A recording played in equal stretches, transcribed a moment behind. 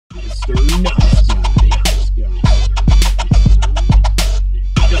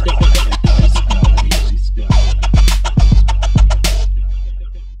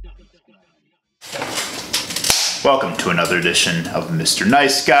Welcome to another edition of Mr.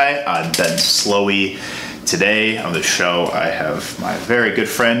 Nice Guy. I'm Ben Slowey. Today on the show, I have my very good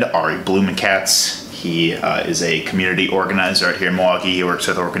friend, Ari Blumenkatz. He is a community organizer out here in Milwaukee. He works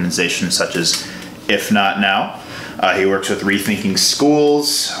with organizations such as If Not Now. He works with Rethinking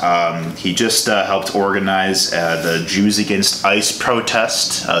Schools. He just helped organize the Jews Against ICE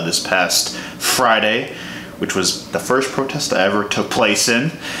protest this past Friday, which was the first protest I ever took place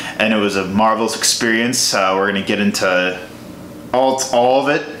in, and it was a marvelous experience. We're going to get into all of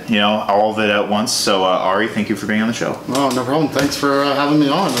it, all of it at once. So, Ari, thank you for being on the show. Oh, no problem. Thanks for having me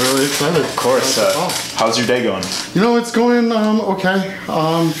on. I'm really excited. Of course. How's your day going? It's going okay.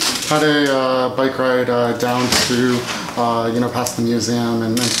 Had a bike ride down to, past the museum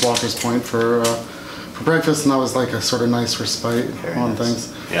and to Walker's Point for breakfast, and that was like a sort of nice respite on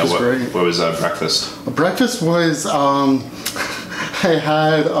things. Yeah, what was breakfast? Breakfast was, I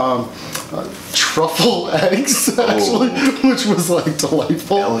had truffle eggs, actually, which was like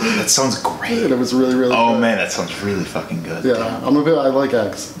delightful. That sounds great. And it was really, really good. Man, that sounds really fucking good. Yeah, I like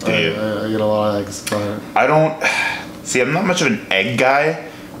eggs. I eat a lot of eggs. But I'm not much of an egg guy,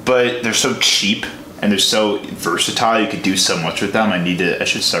 but they're so cheap and they're so versatile. You could do so much with them. I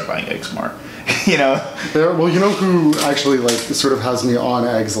should start buying eggs more. Well, who actually sort of has me on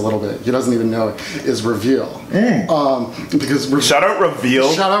eggs a little bit? He doesn't even know it. Is Reveal. Because shout out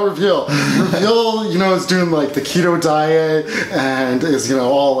Reveal. Shout out Reveal. Reveal, is doing the keto diet and is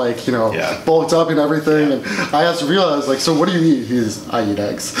all bulked up and everything. Yeah. And I asked Reveal, I was like, so what do you eat? I eat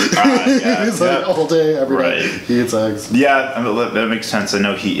eggs. He's all day, every day. He eats eggs. Yeah, that makes sense. I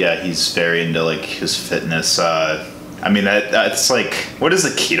know he's very into his fitness. That's what is the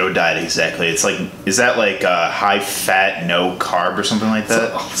keto diet exactly? It's is that high fat, no carb or something like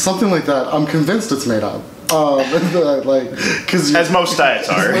that? Something like that. I'm convinced it's made up. As most diets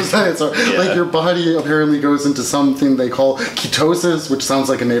are. Yeah. Your body apparently goes into something they call ketosis, which sounds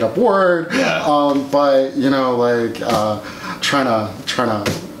like a made up word. Yeah. Trying to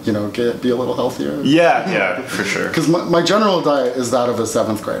be a little healthier. Yeah, for sure. Because my general diet is that of a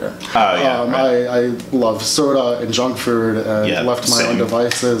 7th grader. Oh, yeah. Right. I love soda and junk food, and left to my own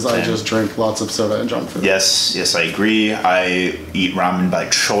devices, same. I just drink lots of soda and junk food. Yes, I agree. I eat ramen by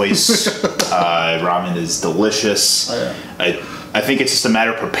choice. Ramen is delicious. Oh, yeah. I think it's just a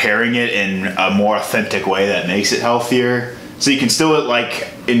matter of preparing it in a more authentic way that makes it healthier. So you can still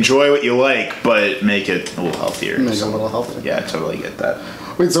enjoy what you like, but make it a little healthier. Make it a little healthier. Yeah, I totally get that.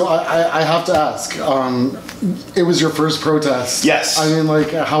 Wait, so I have to ask. It was your first protest. Yes.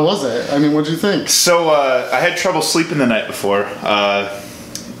 How was it? What did you think? So I had trouble sleeping the night before,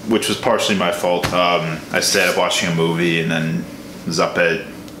 which was partially my fault. I stayed up watching a movie and then was up at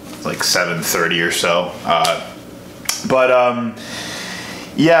 7:30 or so.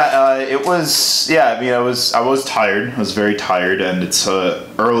 It was. I was tired. I was very tired, and it's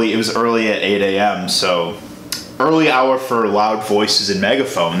early. It was early at 8 a.m. So early hour for loud voices and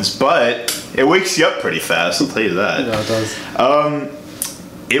megaphones, but it wakes you up pretty fast. I'll tell you that. Yeah, it does.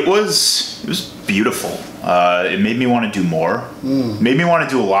 It was beautiful. It made me want to do more. Made me want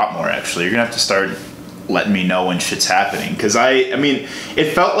to do a lot more. Actually, you're gonna have to start letting me know when shit's happening, because it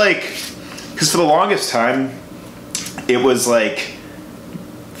felt because for the longest time, it was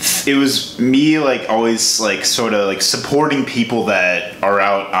me always sort of supporting people that are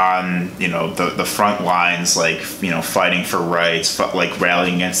out on the front lines, fighting for rights,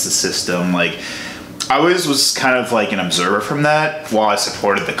 rallying against the system. I always was kind of an observer from that while I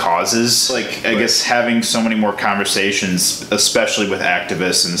supported the causes. I guess having so many more conversations, especially with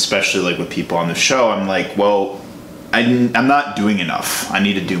activists and especially with people on the show, I'm well, I'm not doing enough. I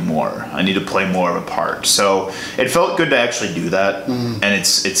need to do more. I need to play more of a part. So it felt good to actually do that, and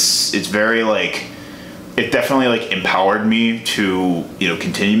it's very it definitely empowered me to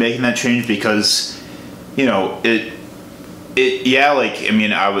continue making that change, because I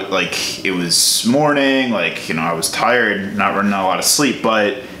would it was morning, I was tired, not running a lot of sleep,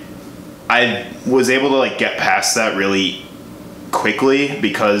 but I was able to get past that really quickly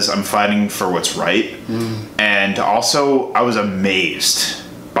because I'm fighting for what's right. And also I was amazed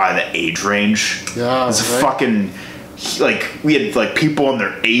by the age range. Yeah, it's fucking we had people in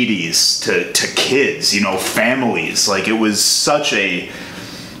their 80s to kids, families. It was such a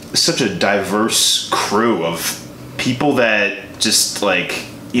diverse crew of people that just they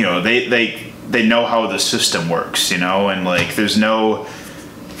know how the system works, and there's no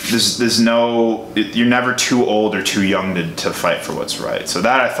you're never too old or too young to fight for what's right. So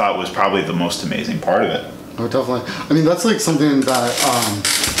that I thought was probably the most amazing part of it. Oh, definitely. I mean, that's like something that,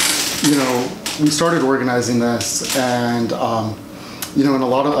 we started organizing this, and, in a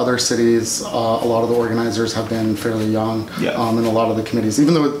lot of other cities, a lot of the organizers have been fairly young, in a lot of the committees,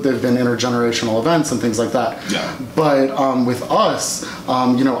 even though they've been intergenerational events and things like that. Yeah. But with us,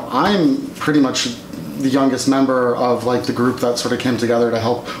 I'm pretty much the youngest member of like the group that sort of came together to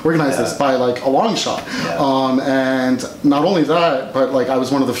help organize this by like a long shot. Yeah. And not only that, but like I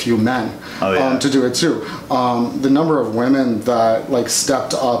was one of the few men to do it too. The number of women that like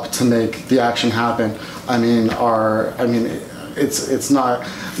stepped up to make the action happen, it's not,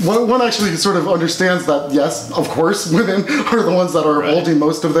 one actually sort of understands that, yes, of course, women are the ones that are holding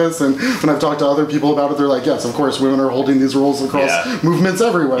most of this, and when I've talked to other people about it, they're like, yes, of course, women are holding these roles across movements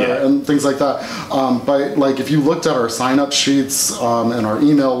everywhere and things like that. But like if you looked at our sign-up sheets and our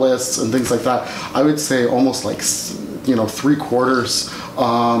email lists and things like that, I would say almost like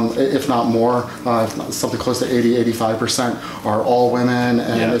 3/4, if not more, if not something close to 80-85% are all women.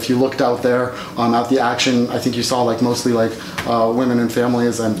 And if you looked out there at the action, I think you saw like mostly like women and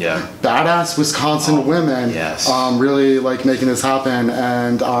families and badass Wisconsin women really like making this happen.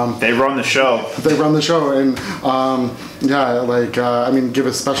 And they run the show. They run the show. And give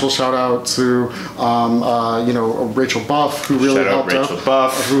a special shout out to Rachel Buff, who really helped out.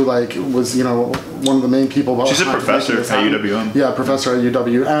 Who like was one of the main people. She's a professor at UWM. Yeah, professor at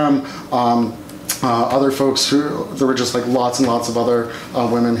UWM. Other folks there were just like lots and lots of other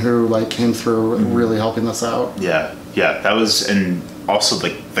women who like came through really helping us out. Yeah, that was, and also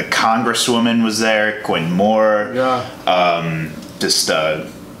like the Congresswoman was there, Gwen Moore. Yeah.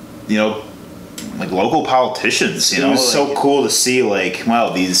 Like local politicians. It was so cool to see like, wow,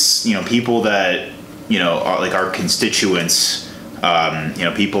 these people that are like our constituents.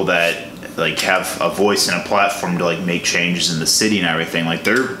 People that like have a voice and a platform to like make changes in the city and everything. Like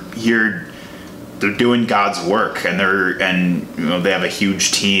they're here, they're doing God's work, and they have a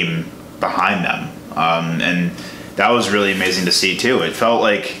huge team behind them. And that was really amazing to see too. It felt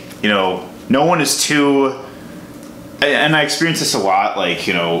like no one is too. And I experienced this a lot, like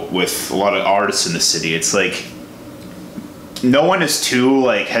with a lot of artists in the city. It's like no one is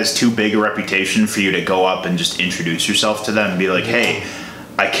has too big a reputation for you to go up and just introduce yourself to them and be like, hey,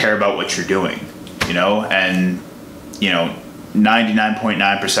 I care about what you're doing, and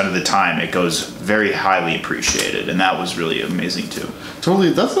 99.9% of the time it goes very highly appreciated, and that was really amazing too.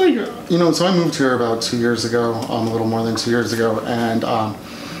 Totally. That's like, so I moved here about 2 years ago, a little more than 2 years ago, and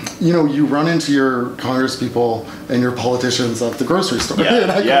you run into your congresspeople and your politicians at the grocery store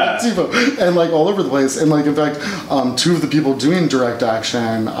and like all over the place. And like, in fact, two of the people doing direct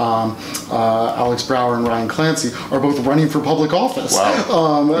action, Alex Brower and Ryan Clancy, are both running for public office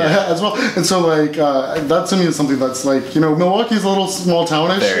as well. And so like, that to me is something that's like, Milwaukee's a little small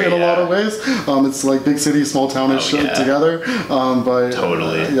townish in a lot of ways. It's like big city, small townish together. But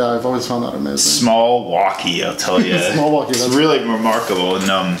totally. I've always found that amazing. Small Walkie, I'll tell you. Small Walkie. It's really remarkable.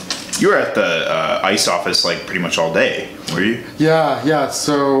 And you were at the ICE office like pretty much all day, were you? Yeah.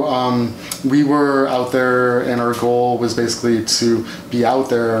 So we were out there, and our goal was basically to be out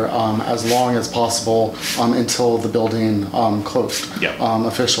there as long as possible until the building closed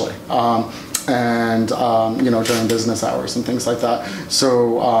officially. And during business hours and things like that.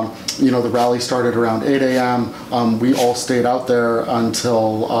 So the rally started around 8 a.m. We all stayed out there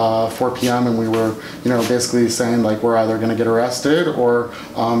until 4 p.m. and we were basically saying like we're either going to get arrested or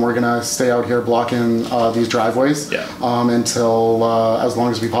we're going to stay out here blocking these driveways until as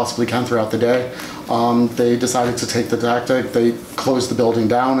long as we possibly can throughout the day. They decided to take the tactic. They closed the building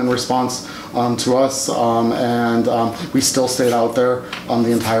down in response to us, and we still stayed out there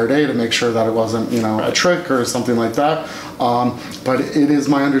the entire day to make sure that it wasn't, a trick or something like that. But it is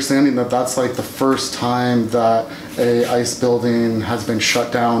my understanding that that's like the first time that a ICE building has been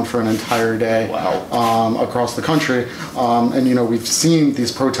shut down for an entire day across the country. And we've seen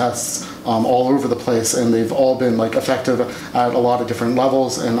these protests all over the place, and they've all been like effective at a lot of different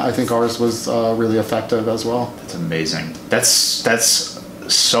levels, and I think ours was really effective as well. That's amazing. That's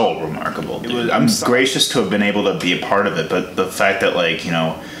so remarkable. I'm gracious to have been able to be a part of it, but the fact that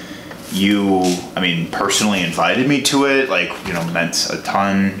you personally invited me to it, meant a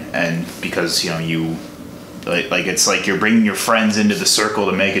ton, and because you it's like you're bringing your friends into the circle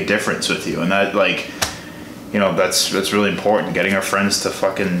to make a difference with you, and that that's really important, getting our friends to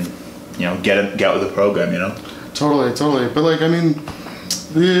fucking get with the program. Totally. But I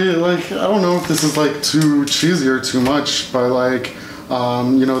don't know if this is like too cheesy or too much, but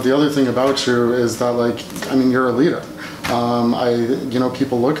the other thing about you is that you're a leader.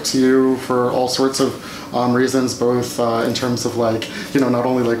 People look to you for all sorts of reasons, both in terms of like, not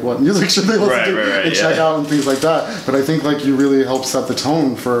only like what music should they listen to and check out and things like that, but I think like you really help set the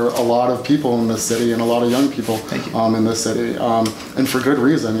tone for a lot of people in this city and a lot of young people in this city, and for good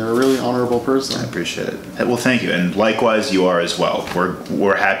reason. You're a really honorable person. I appreciate it. Well, thank you, and likewise you are as well.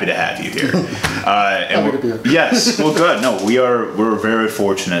 We're happy to have you here. Happy to be here. Yes, well, good. No, we're very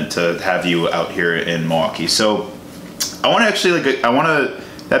fortunate to have you out here in Milwaukee. So I want to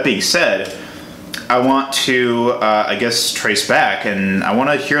that being said, I want to, trace back, and I want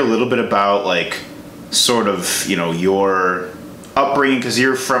to hear a little bit about, like, sort of, your upbringing, because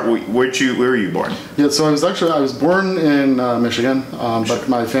you're from, where were you born? Yeah, so I was born in Michigan, but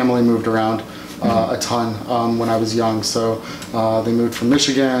my family moved around a ton when I was young. So they moved from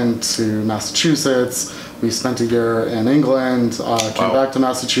Michigan to Massachusetts. We spent a year in England, came back to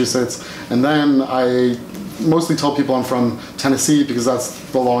Massachusetts, and then I mostly tell people I'm from Tennessee because that's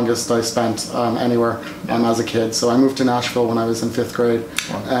the longest I spent anywhere as a kid. So I moved to Nashville when I was in 5th grade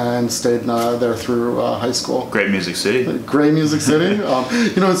and stayed there through high school. Great music city. Great music city.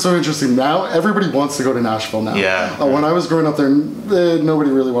 It's so interesting. Now everybody wants to go to Nashville now. Yeah. When I was growing up there,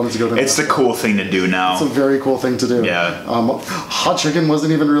 nobody really wanted to go to Nashville. It's the cool thing to do now. It's a very cool thing to do. Yeah. Hot chicken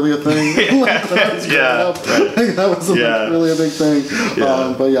wasn't even really a thing. That wasn't really a big thing.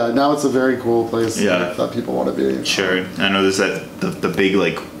 Yeah. But yeah, now it's a very cool place that people want to be. Sure. I know there's the big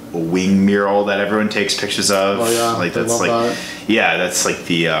like wing mural that everyone takes pictures of. Oh yeah, like that's like that's like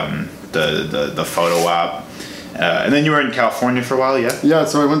the photo op. And then you were in California for a while, yeah? Yeah,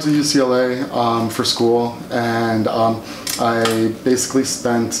 so I went to UCLA for school, and I basically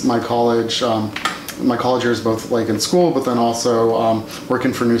spent my college years both like in school, but then also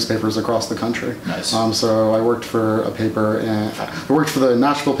working for newspapers across the country. Nice. So I worked for a paper, and I worked for the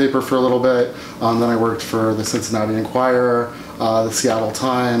Nashville paper for a little bit. Then I worked for the Cincinnati Enquirer, the Seattle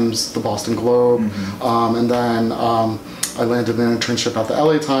Times, the Boston Globe, and then I landed an internship at the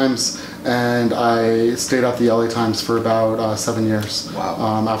LA Times, and I stayed at the LA Times for about 7 years.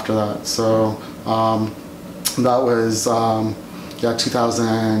 Wow. After that. So that was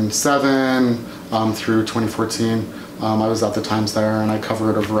 2007 through 2014. I was at the Times there, and I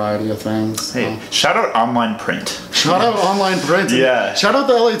covered a variety of things. Hey, shout out online print. Shout out online print. Yeah. Shout out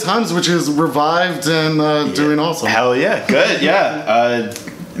the LA Times, which is revived and doing awesome. Hell yeah, good. Yeah.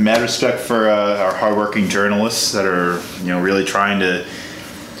 Mad respect for our hardworking journalists that are really trying to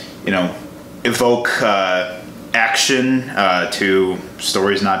evoke action to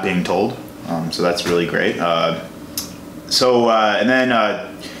stories not being told. So that's really great. So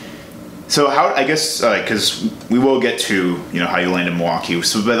how, I guess, because we will get to, how you landed in Milwaukee.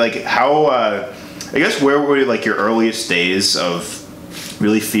 So, but like how, I guess where were like your earliest days of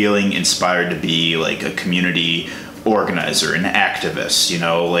really feeling inspired to be like a community organizer, an activist,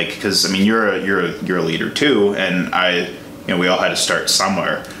 like, because I mean, you're a leader too. And we all had to start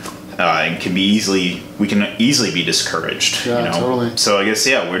somewhere. And we can easily be discouraged. Yeah, totally. So I guess,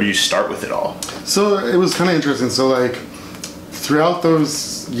 where do you start with it all? So it was kind of interesting. So like throughout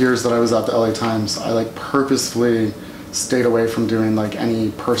those years that I was at the LA Times, I like purposefully stayed away from doing like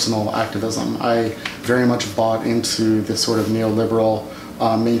any personal activism. I very much bought into this sort of neoliberal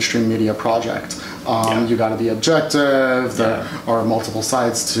mainstream media project. You got to be objective. There are multiple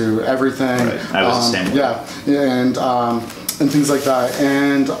sides to everything. Right. I was the same way. Yeah, and things like that.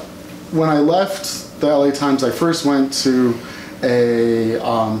 And when I left the LA Times, I first went to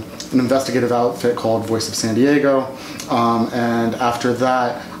an investigative outfit called Voice of San Diego, and after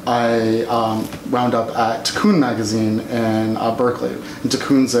that I wound up at Tikkun magazine in Berkeley. And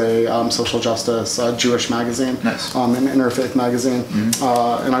Tikkun's a social justice Jewish magazine, nice. An interfaith magazine,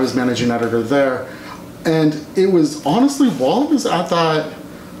 and I was managing editor there. And it was honestly while I was at that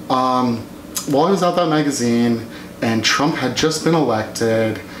magazine, and Trump had just been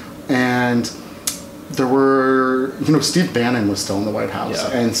elected, and there were, Steve Bannon was still in the White House,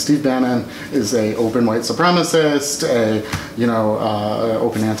 and Steve Bannon is a open white supremacist,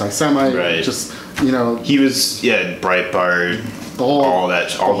 open anti-Semite, right. Just, he was, Breitbart, the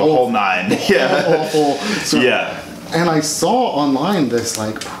whole nine. And I saw online this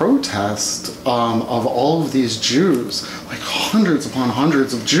like protest of all of these Jews, like hundreds upon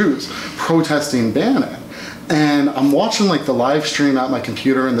hundreds of Jews protesting Bannon. And I'm watching like the live stream at my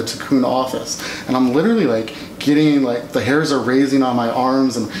computer in the Tikkun office, and I'm literally like getting like the hairs are raising on my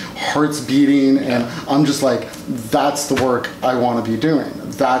arms and heart's beating, and I'm just like, that's the work I want to be doing.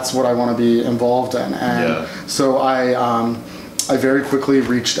 That's what I want to be involved in. And so I very quickly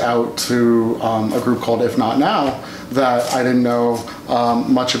reached out to a group called If Not Now that I didn't know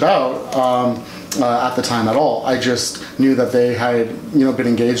much about. at the time at all. I just knew that they had, been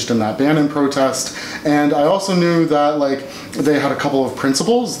engaged in that Bannon protest, and I also knew that like they had a couple of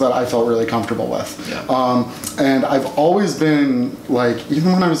principles that I felt really comfortable with. Yeah. And I've always been like,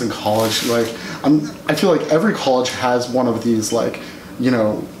 even when I was in college, like I feel like every college has one of these like,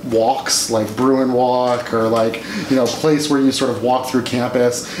 walks, like Bruin Walk, or like, place where you sort of walk through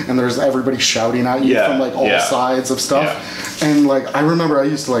campus and there's everybody shouting at you from like all sides of stuff. Yeah. And like, I remember I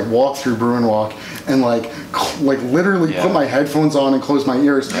used to like walk through Bruin Walk and like literally put my headphones on and close my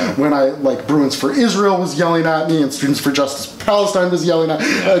ears when I like Bruins for Israel was yelling at me and Students for Justice Palestine was yelling at me.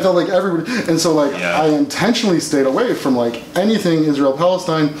 I felt like everybody, and so like I intentionally stayed away from like anything Israel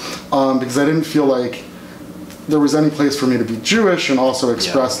Palestine because I didn't feel like there was any place for me to be Jewish and also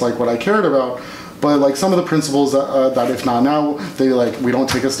express like what I cared about. But like some of the principles that if not now, we don't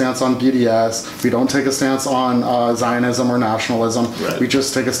take a stance on BDS, we don't take a stance on Zionism or nationalism. Right. We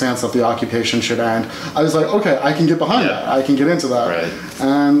just take a stance that the occupation should end. I was like, okay, I can get behind that. I can get into that. Right.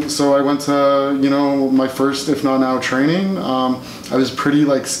 And so I went to my first if not now training. I was pretty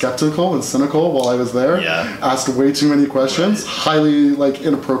like skeptical and cynical while I was there. Yeah. Asked way too many questions, highly like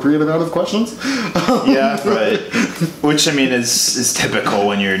inappropriate amount of questions. Yeah, right. Which I mean is typical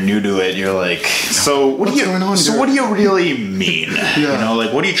when you're new to it. You're like, so what do you really mean?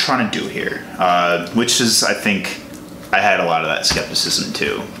 Like what are you trying to do here? Which is, I think, I had a lot of that skepticism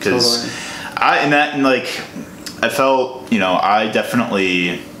too, because I felt, I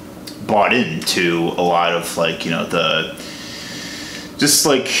definitely bought into a lot of like, because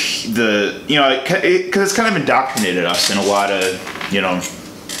it's kind of indoctrinated us in a lot of,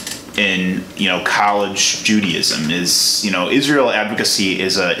 in college Judaism is Israel advocacy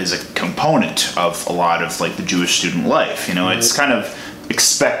is a component of a lot of like the Jewish student life. It's kind of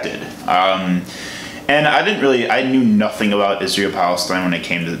expected. And I knew nothing about Israel Palestine when I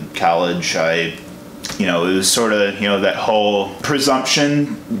came to college. It was sort of, that whole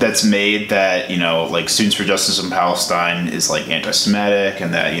presumption that's made that, like Students for Justice in Palestine is like anti-Semitic,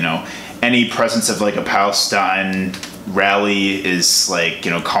 and that, any presence of like a Palestine rally is like,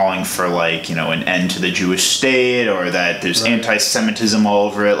 calling for like, an end to the Jewish state, or that there's anti-Semitism all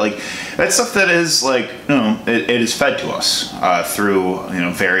over it. Like that's stuff that is like, it is fed to us through,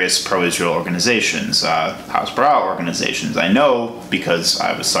 various pro-Israel organizations, House Barah organizations. I know because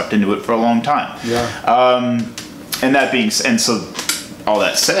I was sucked into it for a long time. Yeah. And that being, and so all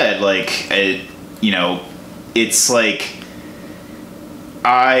that said, like, it's like,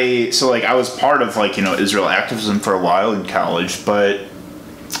 I was part of like, Israel activism for a while in college, but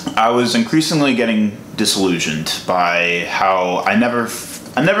I was increasingly getting disillusioned by how I never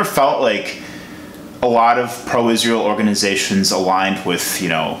felt like a lot of pro-Israel organizations aligned with,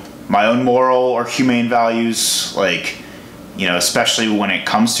 my own moral or humane values, like, especially when it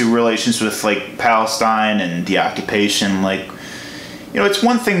comes to relations with like Palestine and the occupation. Like, it's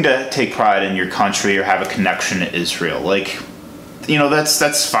one thing to take pride in your country or have a connection to Israel. Like,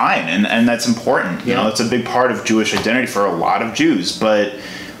 that's fine and that's important. It's a big part of Jewish identity for a lot of Jews. But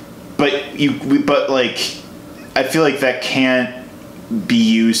like, I feel like that can't be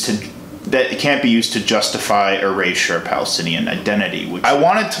used to justify erasure of Palestinian identity. Which I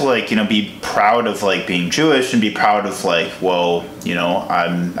wanted to like, be proud of like being Jewish and be proud of like, well,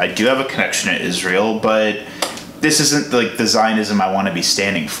 I do have a connection to Israel, but this isn't like the Zionism I want to be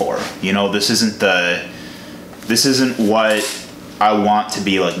standing for. This isn't what I want to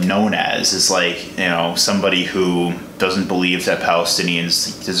be like known as, is like, somebody who doesn't believe that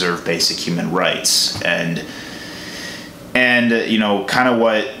Palestinians deserve basic human rights, and kind of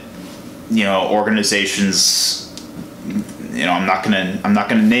what organizations, I'm not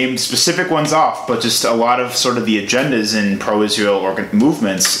gonna name specific ones off, but just a lot of sort of the agendas in pro-Israel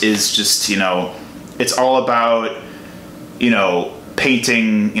movements is just, it's all about,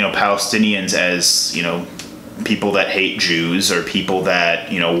 painting, Palestinians as, people that hate Jews, or people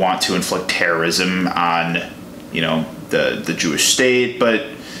that, want to inflict terrorism on, the Jewish state. But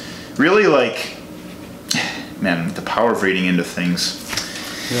really, like, man, the power of reading into things.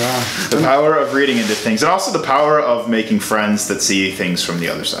 Yeah. The power of reading into things, and also the power of making friends that see things from the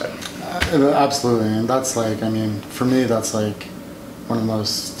other side. Absolutely. And that's like, I mean, for me, that's like one of the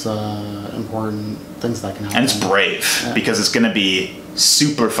most important things that can happen. And it's brave, because it's going to be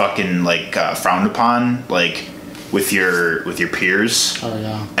super fucking like frowned upon, like with your peers. Oh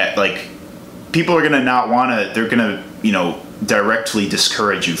yeah. Like people are gonna not want to. They're gonna directly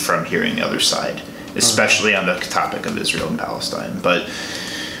discourage you from hearing the other side, especially on the topic of Israel and Palestine. But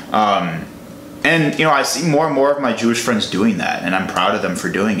and I see more and more of my Jewish friends doing that, and I'm proud of them for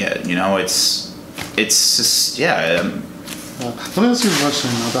doing it. It's just Let me ask you a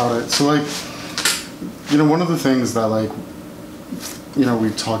question about it. So like, one of the things that like, we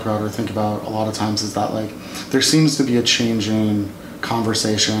talk about or think about a lot of times is that like there seems to be a changing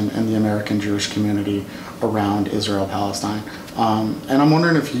conversation in the American Jewish community around Israel-Palestine. And I'm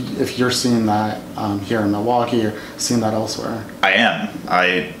wondering if you're seeing that here in Milwaukee or seeing that elsewhere. I am.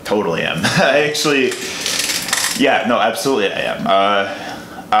 I totally am. I actually, yeah, no, absolutely I am.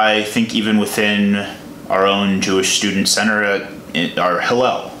 I think even within our own Jewish Student Center at our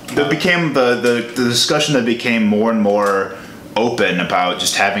Hillel, that became the discussion that became more and more open about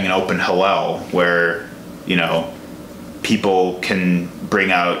just having an open Hillel where, people can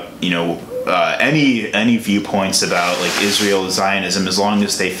bring out, any viewpoints about like Israel, Zionism, as long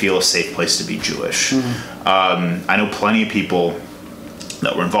as they feel a safe place to be Jewish. I know plenty of people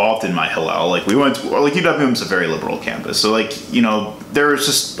that were involved in my Hillel. Like we went, like UWM is a very liberal campus, so like there's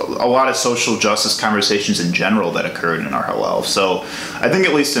just a lot of social justice conversations in general that occurred in our Hillel. So I think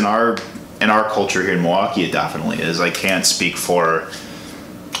at least in our culture here in Milwaukee, it definitely is. I can't speak for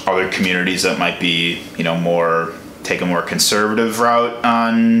other communities that might be take a more conservative route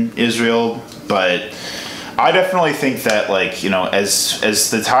on Israel, but I definitely think that like as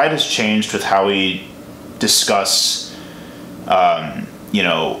the tide has changed with how we discuss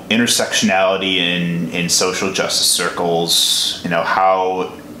intersectionality in social justice circles,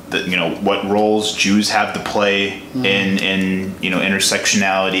 how what roles Jews have to play in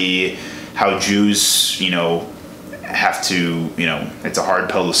intersectionality, how Jews have to it's a hard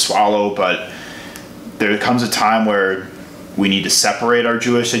pill to swallow, but there comes a time where we need to separate our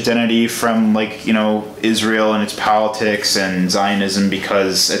Jewish identity from Israel and its politics and Zionism,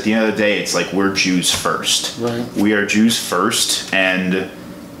 because at the end of the day, it's like we're Jews first. Right. We are Jews first, and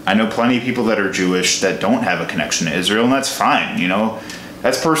I know plenty of people that are Jewish that don't have a connection to Israel, and that's fine.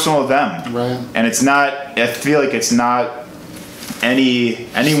 That's personal to them. Right. And it's not. I feel like it's not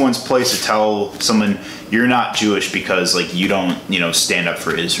anyone's place to tell someone you're not Jewish because you don't stand up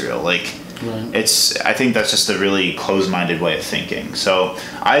for Israel. Right. I think that's just a really closed-minded way of thinking. So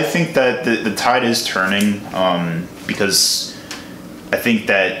I think that the tide is turning because I think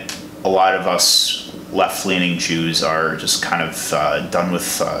that a lot of us left-leaning Jews are just kind of done with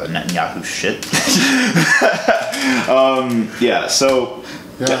Netanyahu shit.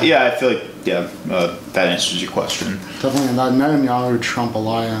 I feel like that answers your question. Definitely, and that Netanyahu-Trump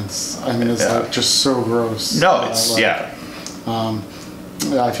alliance, is just so gross. No, it's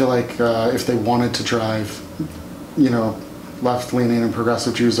I feel like if they wanted to drive, left-leaning and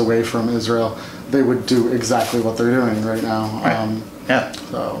progressive Jews away from Israel, they would do exactly what they're doing right now. Right.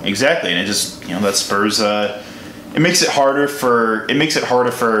 So. Exactly, and it just that spurs. It makes it harder for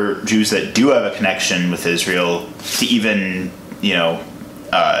Jews that do have a connection with Israel to even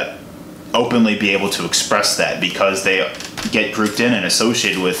openly be able to express that, because they get grouped in and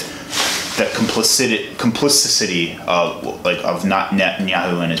associated with the complicity of not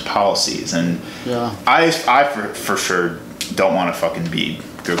Netanyahu and his policies, and I for sure don't want to fucking be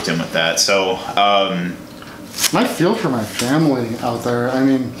grouped in with that. So I feel for my family out there. I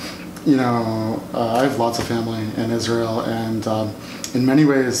have lots of family in Israel, and in many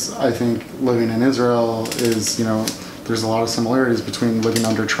ways, I think living in Israel is there's a lot of similarities between living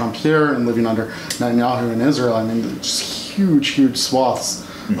under Trump here and living under Netanyahu in Israel. Just huge swaths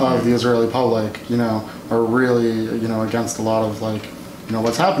of the Israeli public, are really, against a lot of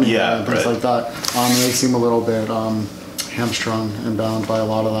what's happening and things like that. They seem a little bit hamstrung and bound by a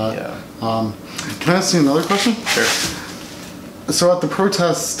lot of that. Yeah. Can I ask you another question? Sure. So at the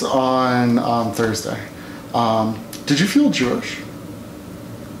protest on Thursday, did you feel Jewish?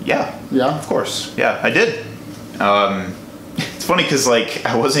 Yeah. Yeah? Of course. Yeah, I did. It's funny because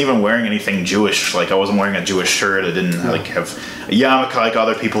I wasn't even wearing anything Jewish. I wasn't wearing a Jewish shirt. I didn't have a yarmulke like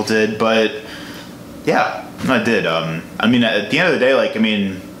other people did. But yeah, I did. At the end of the day,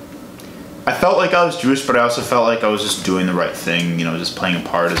 I felt like I was Jewish, but I also felt like I was just doing the right thing. Just playing a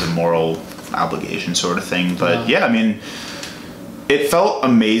part as a moral obligation sort of thing. But it felt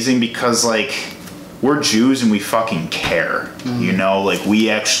amazing because we're Jews and we fucking care. We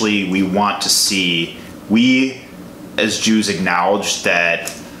want to see. We as Jews acknowledge that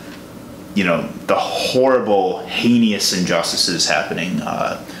the horrible, heinous injustices happening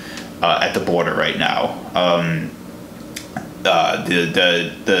at the border right now.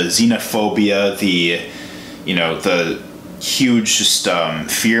 The xenophobia, the huge just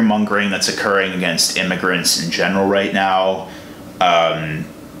fear mongering that's occurring against immigrants in general right now.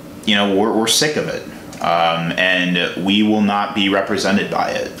 We're sick of it. And we will not be represented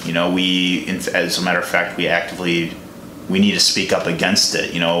by it. As a matter of fact, we need to speak up against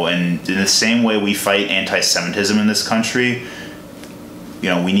it, and in the same way we fight anti-Semitism in this country,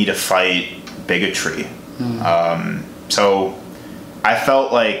 we need to fight bigotry So I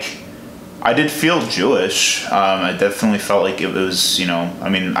felt like I did feel Jewish. I definitely felt like it was, I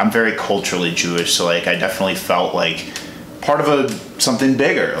mean, I'm very culturally Jewish, so like I definitely felt like part of something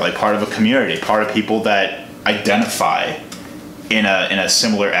bigger, like part of a community, part of people that identify in a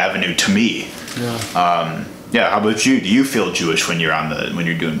similar avenue to me. Yeah. Yeah. How about you? Do you feel Jewish when you're when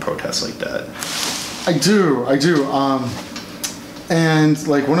you're doing protests like that? I do. And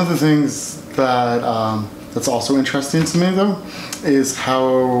like one of the things that that's also interesting to me though is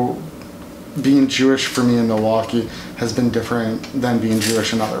how being Jewish for me in Milwaukee has been different than being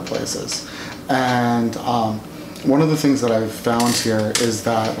Jewish in other places. And one of the things that I've found here is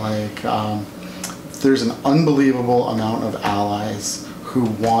that like there's an unbelievable amount of allies who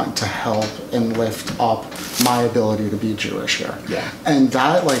want to help and lift up my ability to be Jewish here. Yeah. And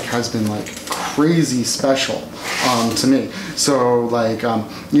that like has been like crazy special to me. So like,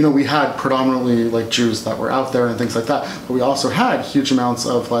 we had predominantly like Jews that were out there and things like that, but we also had huge amounts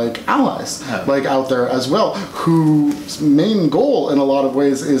of like allies like out there as well, whose main goal in a lot of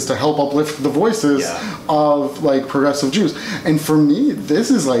ways is to help uplift the voices of like progressive Jews. And for me, this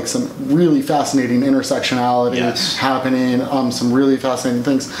is like some really fascinating intersectionality happening, some really fascinating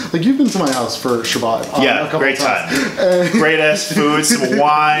things. Like you've been to my house for Shabbat. A couple great time. Great ass food, some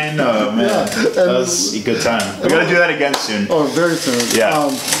wine. Oh man, that was a good time. We gotta do that again soon. Oh, very soon. Yeah.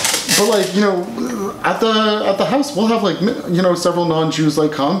 But like at the house we'll have like several non-Jews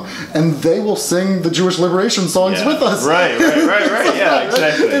like come and they will sing the Jewish liberation songs with us. Right. Yeah,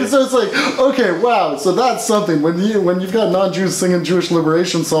 exactly. And so it's like, okay, wow. So that's something when you've got non-Jews singing Jewish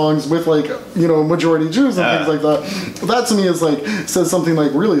liberation songs with like majority Jews and things like that. That to me is like says something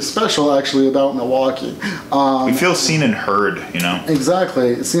like really special actually about Milwaukee. We feel seen and heard.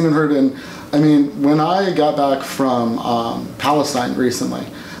 Exactly, seen and heard. And I mean, when I got back from Palestine recently,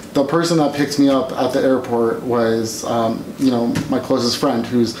 the person that picked me up at the airport was, my closest friend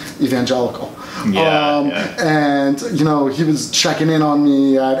who's evangelical. And, he was checking in on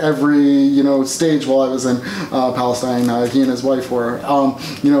me at every, stage while I was in Palestine. He and his wife were,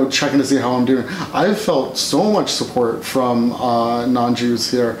 checking to see how I'm doing. I've felt so much support from non-Jews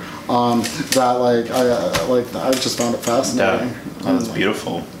here that, I just found it fascinating. Yeah, that's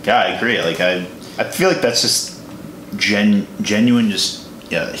beautiful. Yeah, I agree. Like, I feel like that's just genuine, just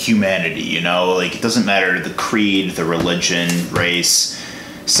humanity, like it doesn't matter the creed, the religion, race,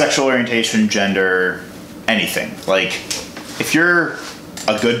 sexual orientation, gender, anything. Like if you're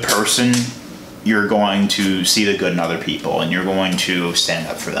a good person, you're going to see the good in other people and you're going to stand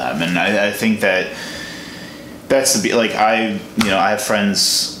up for them. And I think that's like I have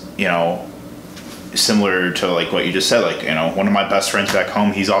friends, similar to like what you just said, like one of my best friends back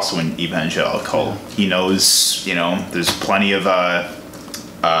home, he's also an evangelical. He knows there's plenty of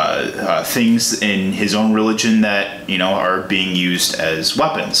things in his own religion that are being used as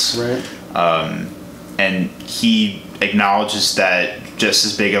weapons, right? And he acknowledges that just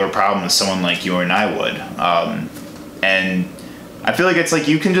as big of a problem as someone like you and I would. And I feel like it's like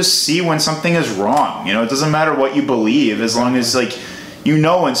you can just see when something is wrong. It doesn't matter what you believe, as long as like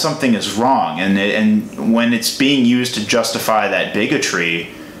when something is wrong, and when it's being used to justify that bigotry,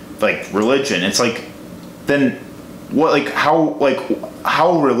 like religion, it's like then what, like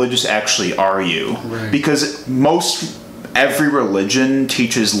how religious actually are you? Right. Because every religion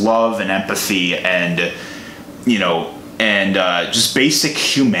teaches love and empathy and just basic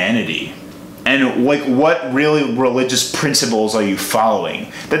humanity. And like what really religious principles are you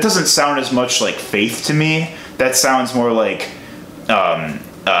following? That doesn't sound as much like faith to me. That sounds more like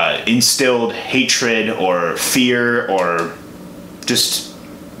instilled hatred or fear or just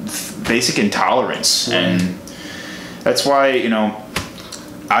basic intolerance. Right. And that's why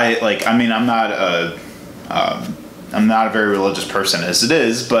I'm not a very religious person as it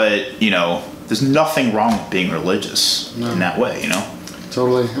is, but there's nothing wrong with being religious in that way.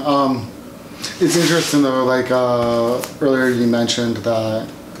 Totally. It's interesting though, like earlier you mentioned that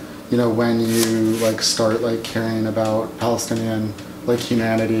when you like start like caring about Palestinian like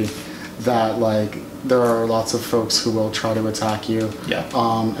humanity, that like there are lots of folks who will try to attack you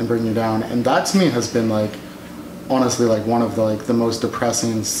and bring you down, and that to me has been like honestly like one of the most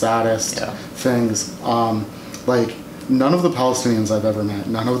depressing, saddest things. Like none of the Palestinians I've ever met,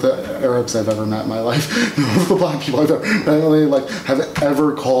 none of the Arabs I've ever met in my life, none of the black people I've ever met, have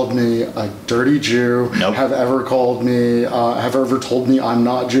ever called me a dirty Jew, have ever called me, have ever told me I'm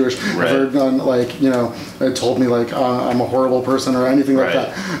not Jewish, have ever done told me I'm a horrible person or anything like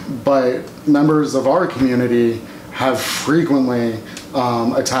that. But members of our community have frequently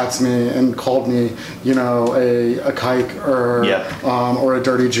attacked me and called me, you know, a kike or a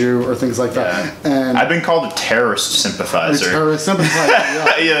dirty Jew or things like that. And I've been called a terrorist sympathizer.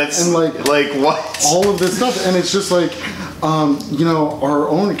 Yeah, it's and like what? All of this stuff, and it's just like, you know, our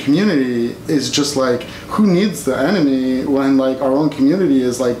own community is just like, who needs the enemy when like our own community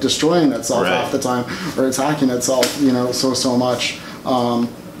is like destroying itself half the time or attacking itself, you know, so much.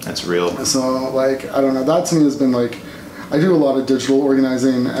 That's real. So like, I don't know, that to me has been like, I do a lot of digital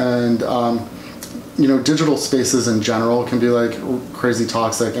organizing, and you know, digital spaces in general can be like crazy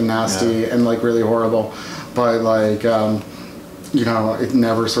toxic and nasty and like really horrible, but like you know, it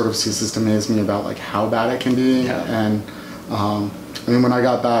never sort of ceases to amaze me about like how bad it can be. And I mean, when I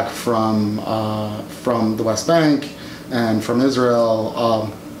got back from the West Bank and from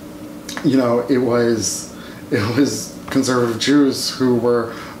Israel, you know, it was conservative Jews who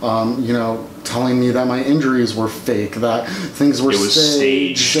were you know, telling me that my injuries were fake, that things were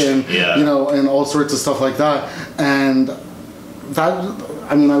staged, and you know, and all sorts of stuff like that. And that,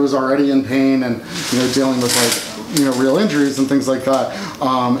 I mean, I was already in pain and, you know, dealing with like, you know, real injuries and things like that.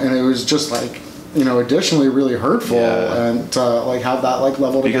 And it was just like, you know, additionally really hurtful, and to like have that like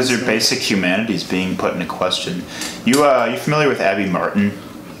leveled because your basic humanity is being put into question. You familiar with Abby Martin?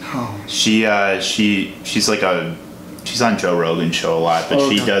 No. She's like she's on Joe Rogan's show a lot, but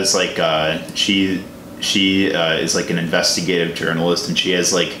she does like she is like an investigative journalist, and she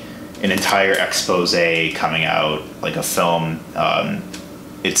has like an entire expose coming out, like a film.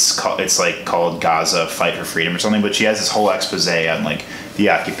 It's called Gaza Fight for Freedom or something, but she has this whole expose on like the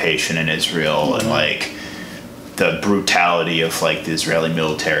occupation in Israel and like the brutality of like the Israeli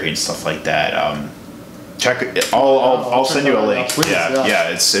military and stuff like that. Check it. I'll send you a link. Yeah.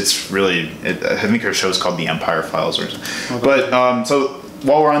 It's really. I think her show's called The Empire Files or something. But so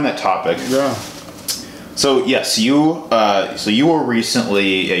while we're on that topic. Yeah. So yes, you were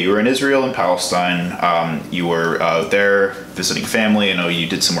recently. You were in Israel and Palestine. You were there visiting family. I know you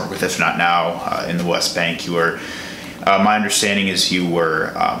did some work with If Not Now in the West Bank. You were. My understanding is you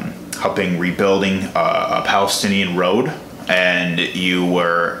were helping rebuilding a Palestinian road. And you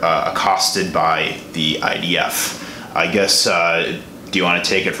were accosted by the IDF. I guess, do you want to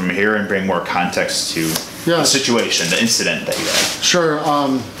take it from here and bring more context to the situation, the incident that you had? Sure.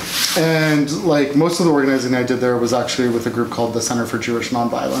 And like most of the organizing I did there was actually with a group called the Center for Jewish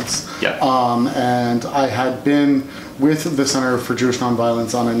Nonviolence. Yeah. And I had been with the Center for Jewish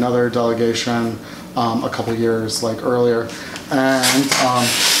Nonviolence on another delegation a couple years like earlier. And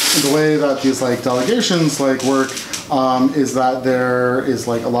the way that these like delegations like work is that there is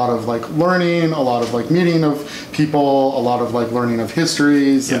like a lot of like learning, a lot of like meeting of people, a lot of like learning of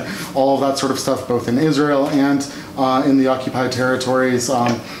histories, and all of that sort of stuff, both in Israel and in the occupied territories.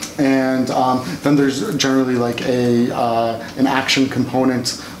 And then there's generally like an action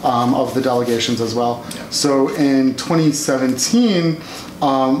component of the delegations as well. So in 2017,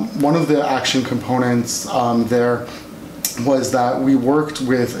 one of the action components there was that we worked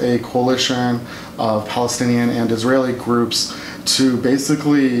with a coalition of Palestinian and Israeli groups to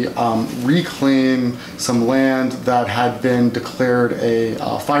basically reclaim some land that had been declared a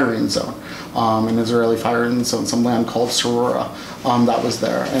firing zone, an Israeli firing zone, some land called Sarura that was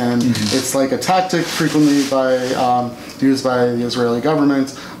there. And it's like a tactic frequently used by the Israeli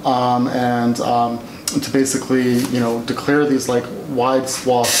government, and to basically, you know, declare these like wide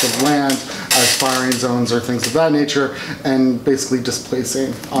swaths of land as firing zones or things of that nature, and basically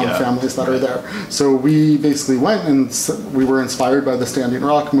displacing families that are there. So we basically went, and we were inspired by the Standing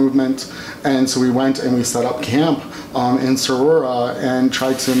Rock movement, and so we went and we set up camp in Sarura and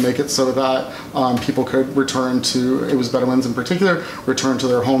tried to make it so that people could return to, it was Bedouins in particular, return to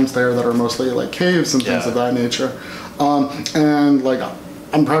their homes there that are mostly like caves and things of that nature. And like,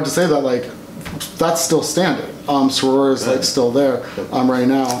 I'm proud to say that like, that's still standing. Sarura is like still there right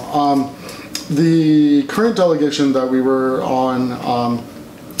now. The current delegation that we were on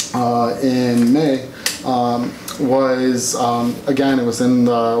in May was, again, it was in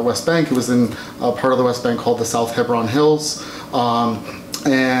the West Bank. It was in a part of the West Bank called the South Hebron Hills.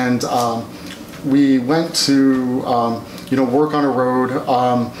 And we went to work on a road.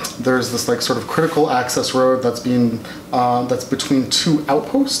 There's this like sort of critical access road that's between two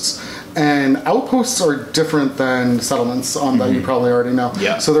outposts. And outposts are different than settlements that you probably already know.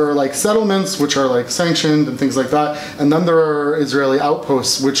 Yeah. So there are like settlements which are like sanctioned and things like that, and then there are Israeli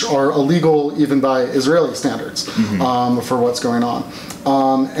outposts which are illegal even by Israeli standards for what's going on.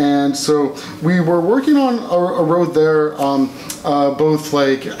 And so we were working on a road there, both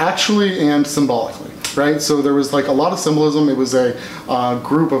like actually and symbolically. right? So there was like a lot of symbolism. It was a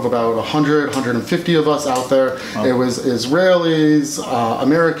group of about 100, 150 of us out there. Oh. It was Israelis,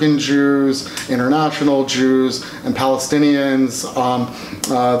 American Jews, international Jews, and Palestinians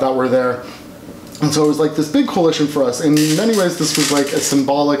that were there. And so it was like this big coalition for us. In many ways, this was like a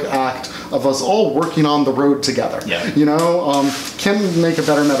symbolic act of us all working on the road together. Yeah. You know, can't make a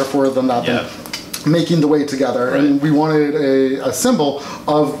better metaphor than that. Yeah. Than making the way together. Right. And we wanted a symbol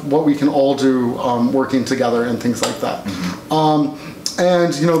of what we can all do working together and things like that. Mm-hmm.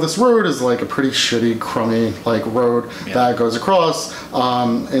 And you know, this road is like a pretty shitty, crummy like road that goes across.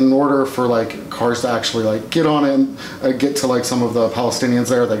 In order for like cars to actually like get on it and get to like some of the Palestinians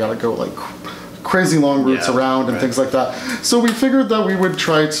there, they gotta go like crazy long routes around and things like that. So we figured that we would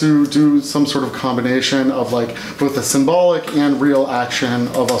try to do some sort of combination of like both the symbolic and real action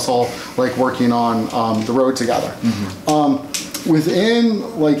of us all like working on the road together. Mm-hmm.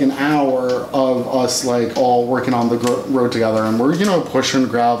 Within like an hour of us like all working on the road together, and we're, you know, pushing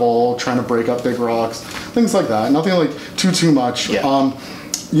gravel, trying to break up big rocks, things like that. Nothing like too much. Yeah.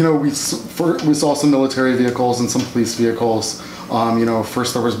 You know, we saw some military vehicles and some police vehicles. You know,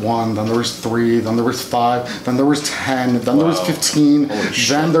 first there was 1, then there was 3, then there was 5, then there was 10, then there was 15,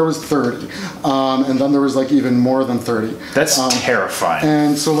 then there was 30, and then there was like even more than 30. That's terrifying.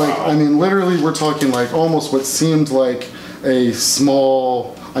 And so like, I mean, literally we're talking like almost what seemed like a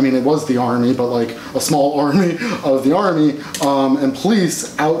small, I mean, it was the army, but like a small army of the army and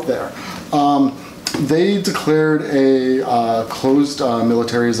police out there. They declared a closed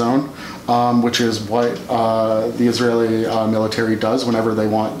military zone, which is what the Israeli military does whenever they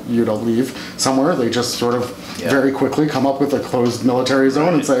want you to leave somewhere. They just sort of very quickly come up with a closed military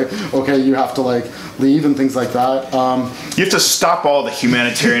zone and say, okay, you have to like leave and things like that. You have to stop all the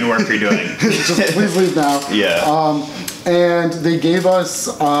humanitarian work you're doing. Just please leave now. Yeah. And they gave us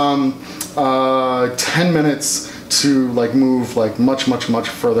 10 minutes to like move like much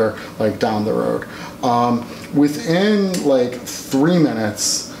further like down the road. Within like 3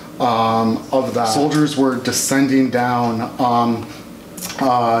 minutes of that, soldiers were descending down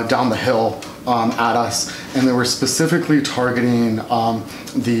down the hill at us, and they were specifically targeting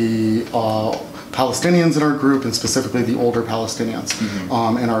the Palestinians in our group, and specifically the older Palestinians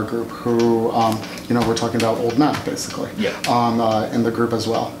in our group, who you know, we're talking about old men basically in the group as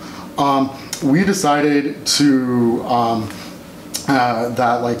well. We decided to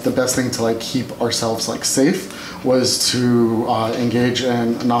that like the best thing to like keep ourselves like safe was to engage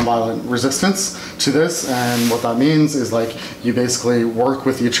in nonviolent resistance to this, and what that means is like you basically work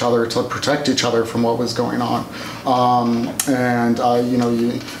with each other to protect each other from what was going on, and you know,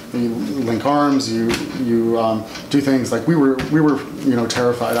 you link arms, you do things like we were you know,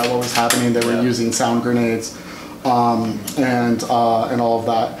 terrified at what was happening. They were using sound grenades and all of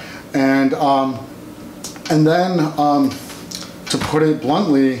that, and then to put it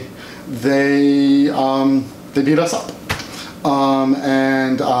bluntly, they beat us up.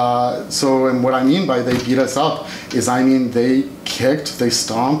 And what I mean by they beat us up is, I mean, they kicked, they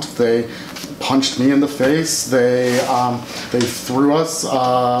stomped, they punched me in the face, they threw us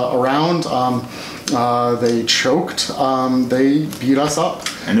around, they choked, they beat us up.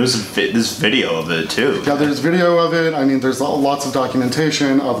 And there's this video of it too. Yeah, there's video of it. I mean, there's lots of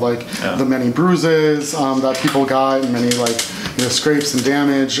documentation of like the many bruises that people got, and many like, you know, scrapes and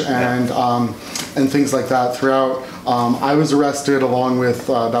damage and things like that throughout. I was arrested along with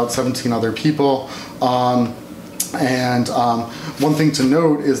about 17 other people. And one thing to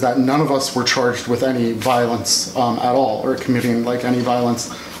note is that none of us were charged with any violence at all, or committing like any violence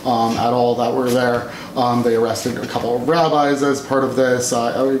at all that were there. They arrested a couple of rabbis as part of this,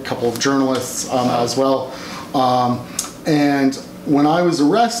 a couple of journalists as well. And when I was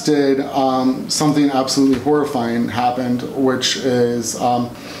arrested, something absolutely horrifying happened, which is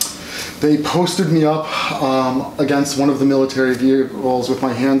they posted me up against one of the military vehicles with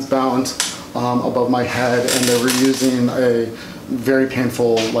my hands bound above my head, and they were using a very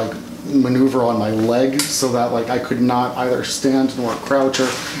painful like maneuver on my leg so that like I could not either stand nor crouch or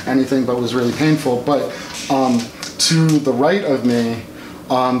anything, but it was really painful. But to the right of me,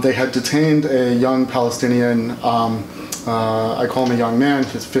 they had detained a young Palestinian, I call him a young man,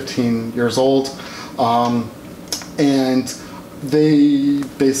 he's 15 years old, and they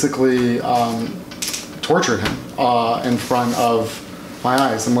basically tortured him in front of my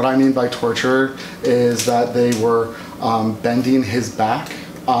eyes. And what I mean by torture is that they were bending his back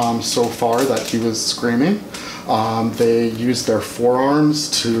so far that he was screaming. They used their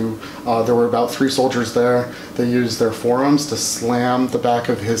forearms to, there were about 3 soldiers there, they used their forearms to slam the back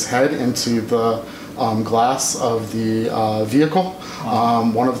of his head into the glass of the vehicle.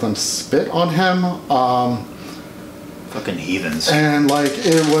 One of them spit on him. Fucking heathens. And like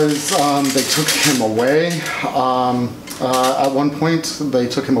it was, they took him away. At one point, they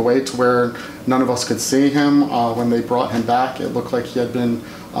took him away to where none of us could see him. When they brought him back, it looked like he had been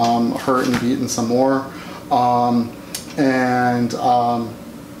hurt and beaten some more.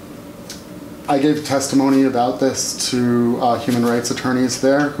 I gave testimony about this to human rights attorneys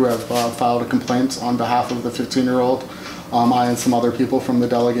there who have filed a complaint on behalf of the 15-year-old. I and some other people from the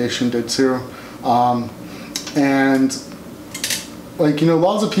delegation did too. And like, you know,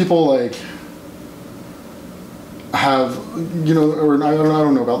 lots of people like have, you know, or I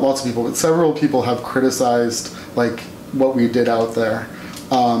don't know about lots of people, but several people have criticized like what we did out there.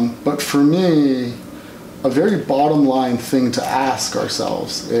 But for me, a very bottom line thing to ask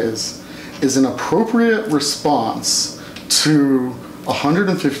ourselves is an appropriate response to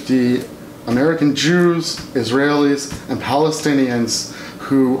 150 American Jews, Israelis, and Palestinians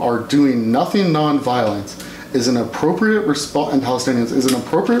who are doing nothing nonviolent is an appropriate response, and Palestinians is an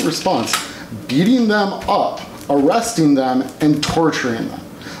appropriate response, beating them up, arresting them, and torturing them.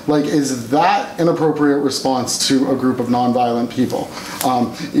 Like, is that an appropriate response to a group of nonviolent people?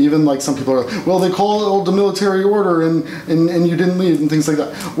 Even like some people are like, well, they called the military order and you didn't leave and things like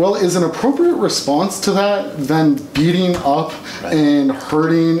that. Well, is an appropriate response to that then beating up and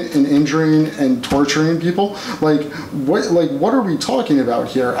hurting and injuring and torturing people? Like what are we talking about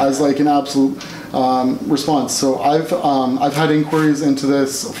here as like an absolute response? So I've had inquiries into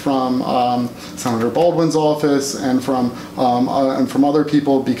this from Senator Baldwin's office and from other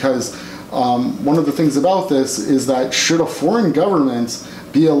people, because one of the things about this is that should a foreign government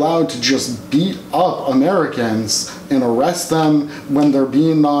be allowed to just beat up Americans and arrest them when they're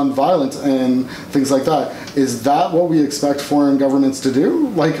being nonviolent and things like that, is that what we expect foreign governments to do?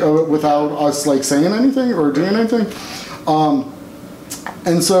 Like without us like saying anything or doing anything?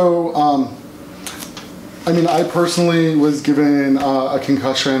 And so, I mean, I personally was given a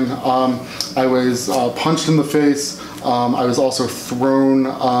concussion. I was punched in the face. I was also thrown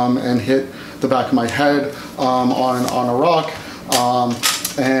and hit the back of my head on a rock.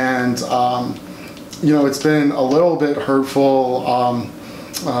 You know, it's been a little bit hurtful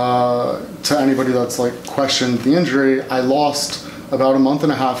to anybody that's like questioned the injury. I lost about a month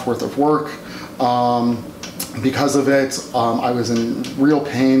and a half worth of work because of it. I was in real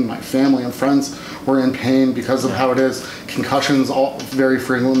pain. My family and friends were in pain because of how it is. Concussions very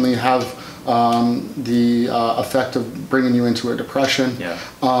frequently have the effect of bringing you into a depression.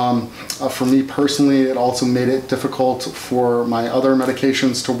 For me personally, it also made it difficult for my other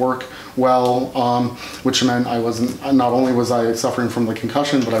medications to work well, which meant I wasn't, not only was I suffering from the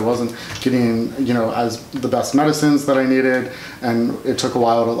concussion, but I wasn't getting, you know, as the best medicines that I needed, and it took a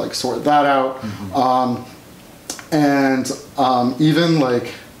while to like sort that out. Even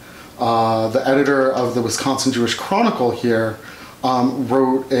like the editor of the Wisconsin Jewish Chronicle here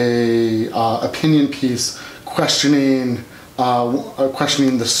wrote a opinion piece questioning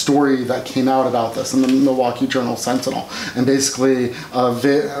the story that came out about this in the Milwaukee Journal Sentinel, and basically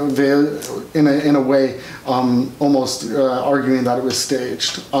in a way almost arguing that it was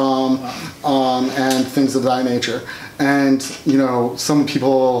staged and things of that nature. And, you know, some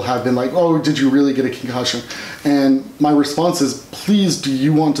people have been like, oh, did you really get a concussion? And my response is, please, do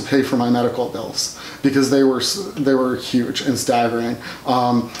you want to pay for my medical bills? Because they were huge and staggering.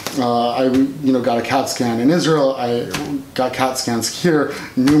 I got a CAT scan in Israel. I got CAT scans here,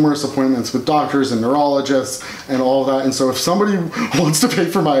 numerous appointments with doctors and neurologists and all of that. And so if somebody wants to pay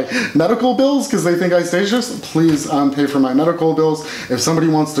for my medical bills because they think I staged this, please pay for my medical bills. If somebody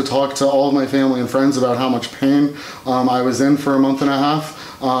wants to talk to all of my family and friends about how much pain I was in for a month and a half,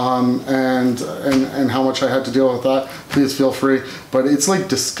 and how much I had to deal with that, please feel free. But it's like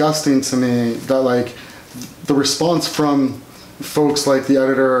disgusting to me that like the response from folks like the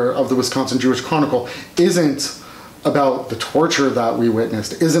editor of the Wisconsin Jewish Chronicle isn't about the torture that we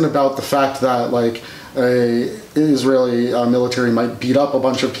witnessed, isn't about the fact that like a Israeli military might beat up a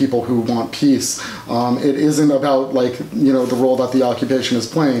bunch of people who want peace. It isn't about like, you know, the role that the occupation is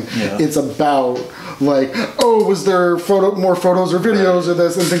playing. It's about like, oh, was there more photos or videos or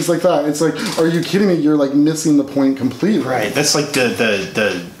this and things like that. It's like, are you kidding me? You're like missing the point completely. Right. That's like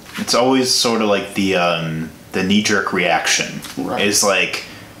the it's always sort of like the knee-jerk reaction is like,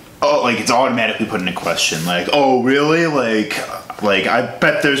 oh, like it's automatically put into question. Like, oh, really? Like I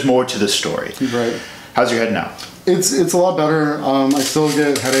bet there's more to the story. Right. How's your head now? It's a lot better. I still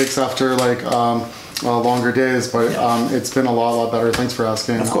get headaches after like longer days, but it's been a lot better. Thanks for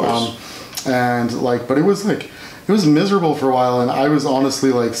asking. Of course. But it was it was miserable for a while, and I was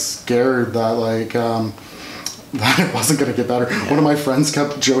honestly like scared that like that it wasn't going to get better. Yeah. One of my friends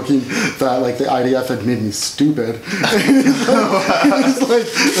kept joking that like the IDF had made me stupid. It's like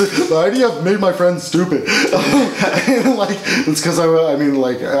the IDF made my friend stupid. And like it's because I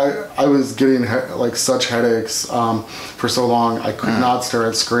was getting like such headaches for so long. I could not stare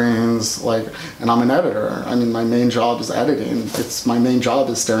at screens. Like, and I'm an editor. I mean, my main job is editing. My main job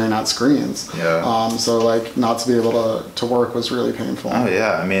is staring at screens. Yeah. So like not to be able to work was really painful. Oh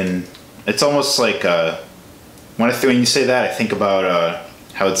yeah. I mean, it's almost like when you say that, I think about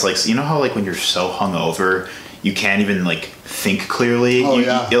how it's like, you know how like when you're so hungover, you can't even like think clearly.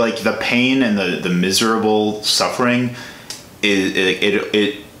 Oh, you like the pain and the miserable suffering,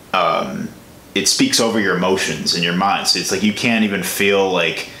 it speaks over your emotions and your mind. So it's like you can't even feel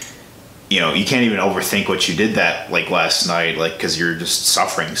like, you can't even overthink what you did that like last night, like because you're just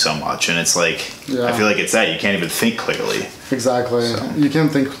suffering so much. And it's like I feel like it's that you can't even think clearly. Exactly. So. You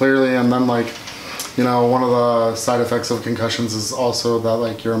can't think clearly, and then like. One of the side effects of concussions is also that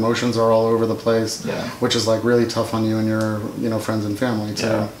like your emotions are all over the place, which is like really tough on you and your friends and family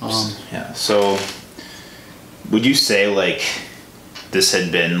too. Yeah. So, would you say like this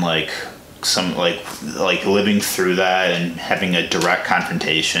had been like some like living through that and having a direct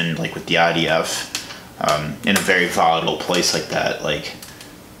confrontation like with the IDF in a very volatile place like that? Like,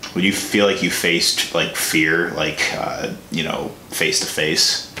 would you feel like you faced like fear like face to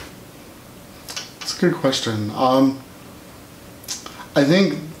face? That's a good question. I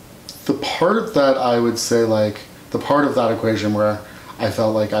think the part that I would say, like, the part of that equation where I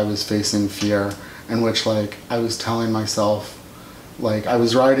felt like I was facing fear, in which, like, I was telling myself, like, I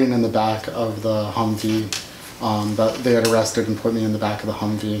was riding in the back of the Humvee that they had arrested and put me in the back of the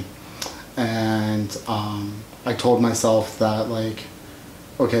Humvee. And I told myself that, like,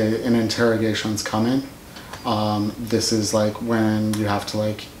 okay, an interrogation's coming. This is, like, when you have to,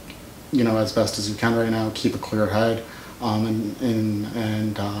 like, as best as you can right now, keep a clear head,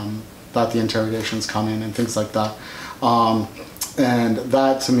 and that the interrogation's coming and things like that. And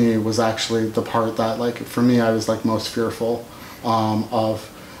that to me was actually the part that, like, for me, I was like most fearful of.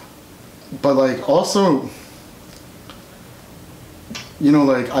 But like also,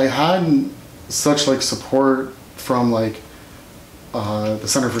 like I had such like support from like the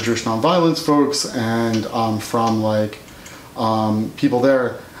Center for Jewish Nonviolence folks and from like people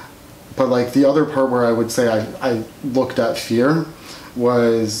there. But like the other part where I would say I looked at fear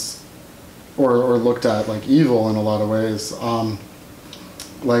was, or looked at like evil in a lot of ways,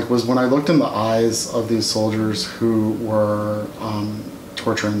 was when I looked in the eyes of these soldiers who were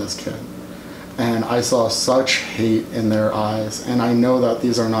torturing this kid. And I saw such hate in their eyes. And I know that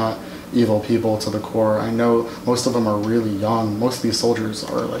these are not evil people to the core. I know most of them are really young. Most of these soldiers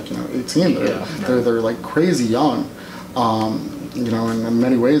are like, 18. They're like crazy young. In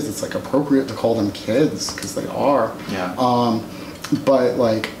many ways it's like appropriate to call them kids because they are. Yeah. But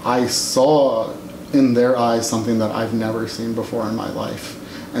like I saw in their eyes something that I've never seen before in my life.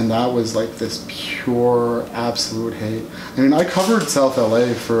 And that was like this pure, absolute hate. I mean, I covered South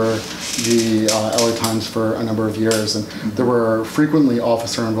LA for the LA Times for a number of years, and there were frequently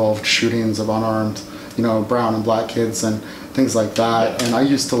officer-involved shootings of unarmed, brown and black kids and things like that. And I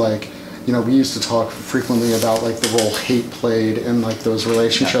used to like, we used to talk frequently about like the role hate played in like those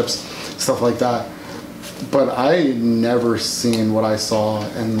relationships, stuff like that. But I never seen what I saw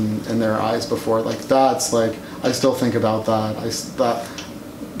in their eyes before. Like that's like, I still think about that.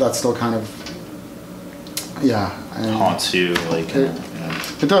 That still kind of, haunts you, like.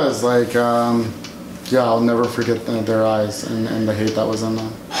 It does, like, I'll never forget their eyes and the hate that was in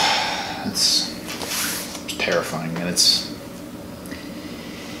them. It's terrifying, and it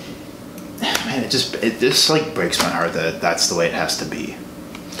just like breaks my heart that that's the way it has to be.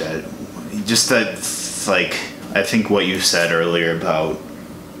 That like, I think what you said earlier about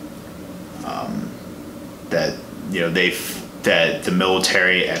that that the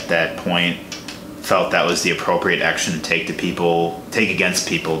military at that point felt that was the appropriate action to take against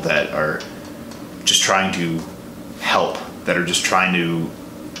people that are just trying to help, that are just trying to,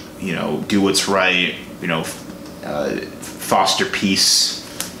 do what's right, foster peace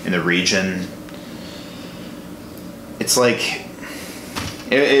in the region. It's like,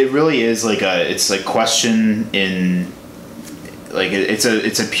 it really is like it's a question in, like it's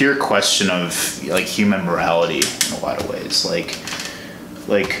a pure question of like human morality in a lot of ways. Like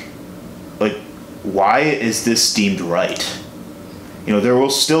why is this deemed right? There will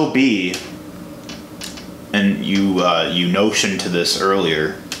still be, and you notioned to this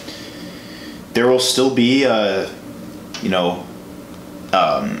earlier, there will still be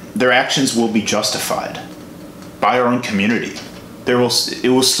their actions will be justified. by our own community. It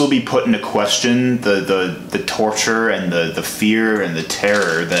will still be put into question the torture and the fear and the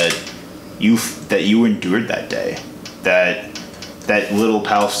terror that you endured that day, that little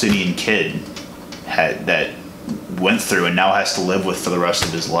Palestinian kid that went through and now has to live with for the rest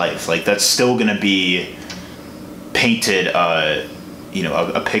of his life. Like, that's still going to be painted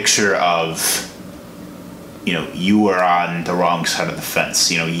a picture of, you were on the wrong side of the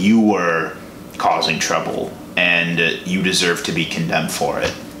fence. You were causing trouble and you deserve to be condemned for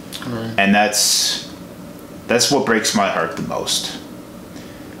it. Right. And that's what breaks my heart the most.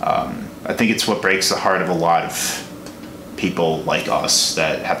 I think it's what breaks the heart of a lot of people like us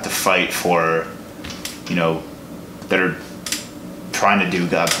that have to fight for, that are trying to do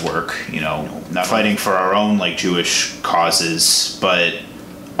God's work, not fighting for our own like Jewish causes, but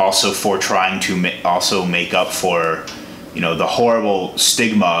also for trying to also make up for, the horrible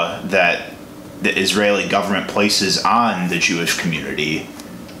stigma that the Israeli government places on the Jewish community,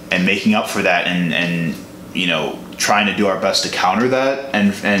 and making up for that and trying to do our best to counter that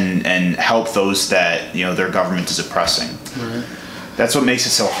and help those that their government is oppressing. Right. That's what makes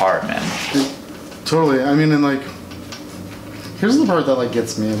it so hard, man. Totally. I mean, and like, here's the part that like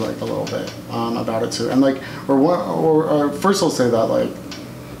gets me like a little bit about it too. And like, or first I'll say that like,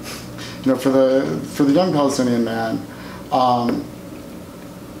 for the young Palestinian man,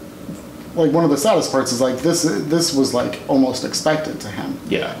 like one of the saddest parts is like this was like almost expected to him.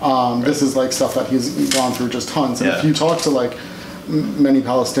 Yeah. Right. This is like stuff that he's gone through just tons. And if you talk to like many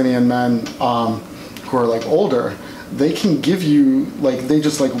Palestinian men who are like older, they can give you like, they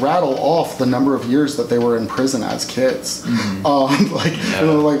just like rattle off the number of years that they were in prison as kids. Mm-hmm.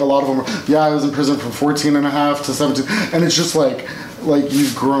 Like a lot of them I was in prison from 14 and a half to 17, and it's just like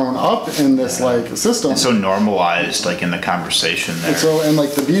you've grown up in this like system. It's so normalized like in the conversation there. And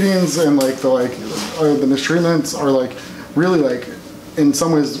like the beatings and like the mistreatments are like really like in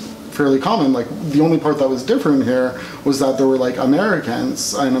some ways fairly common. Like the only part that was different here was that there were like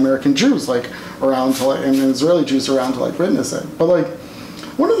Americans and American Jews like around to like, and Israeli Jews around to like witness it. But like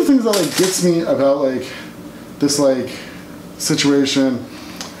one of the things that like gets me about like this like situation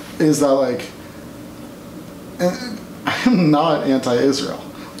is that like I'm not anti-Israel,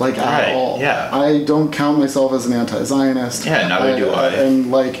 like at all. Yeah. I don't count myself as an anti-Zionist. Yeah, neither do I.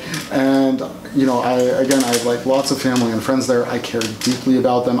 And I have like lots of family and friends there. I care deeply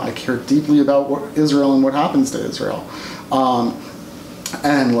about them. I care deeply about Israel and what happens to Israel.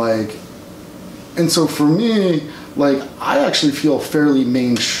 And so for me, like, I actually feel fairly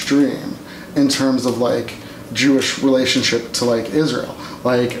mainstream in terms of like Jewish relationship to like Israel.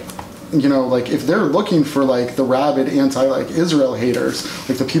 Like, like if they're looking for like the rabid anti like Israel haters,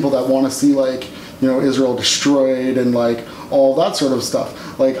 like the people that want to see like, Israel destroyed and like all that sort of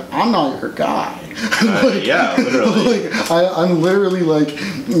stuff, like I'm not your guy. Yeah, literally. Like I'm literally like,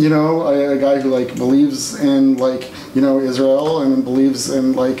 a guy who like believes in like, Israel and believes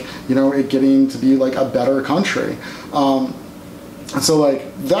in like, it getting to be like a better country. So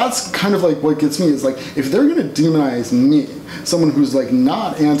like that's kind of like what gets me is like if they're gonna demonize me, someone who's like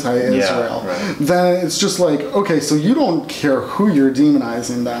not anti-Israel, then it's just like, okay, so you don't care who you're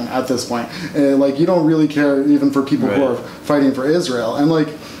demonizing then at this point. Like you don't really care even for people who are fighting for Israel. And like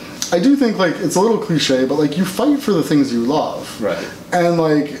I do think like it's a little cliche, but like you fight for the things you love. Right.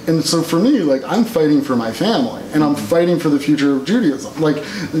 And so for me, like I'm fighting for my family and I'm fighting for the future of Judaism. Like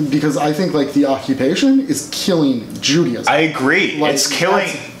because I think like the occupation is killing Judaism. I agree. Like, it's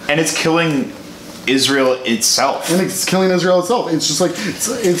killing Israel itself. And it's killing Israel itself. It's just like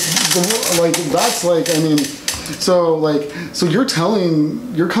so you're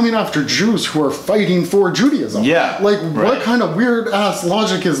coming after Jews who are fighting for Judaism. Yeah. Like what kind of weird ass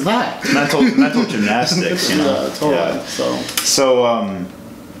logic is that? Mental gymnastics, Yeah, totally. Yeah. So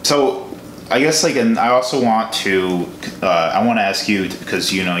I guess like, and I also want to ask you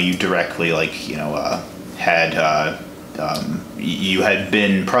because you directly like you had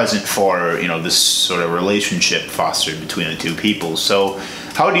been present for this sort of relationship fostered between the two people. So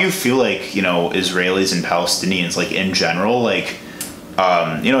how do you feel like Israelis and Palestinians like in general like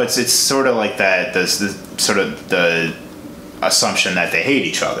it's sort of like that this sort of the assumption that they hate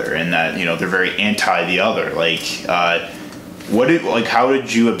each other and that they're very anti the other, like how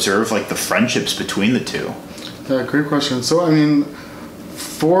did you observe like the friendships between the two? Yeah, great question. So I mean,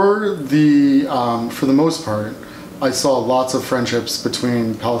 for the most part, I saw lots of friendships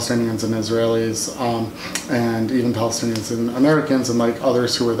between Palestinians and Israelis, and even Palestinians and Americans and like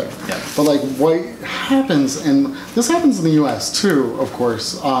others who were there. Yeah. But like what happens, and this happens in the U.S. too, of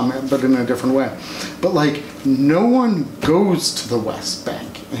course, but in a different way. But like no one goes to the West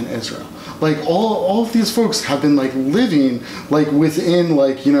Bank in Israel. like all of these folks have been like living like within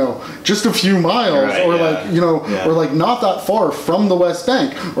like, you know, just a few miles, right, or like, you know, or like not that far from the West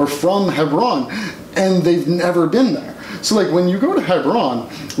Bank or from Hebron, and they've never been there. So like when you go to Hebron,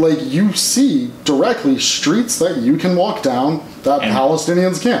 like you see directly streets that you can walk down that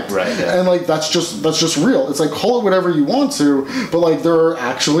Palestinians can't. Right. Yeah. And like that's just real. It's like call it whatever you want to, but like there are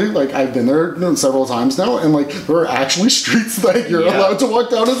actually, like I've been there several times now, and like there are actually streets that you're allowed to walk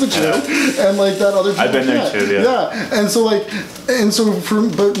down as a Jew, and like that other people I've been can't. there too. Yeah. And so like,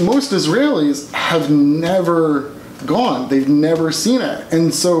 but most Israelis have never gone. They've never seen it.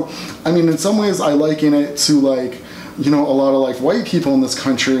 And so, I mean, in some ways I liken it to like, you know, a lot of like white people in this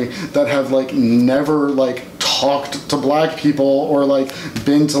country that have like never like talked to black people or like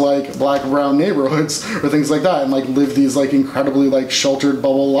been to like black and brown neighborhoods or things like that, and like live these like incredibly like sheltered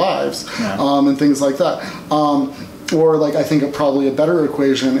bubble lives, and things like that. Or like I think probably a better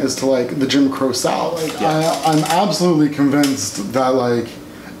equation is to like the Jim Crow South. Like I'm absolutely convinced that like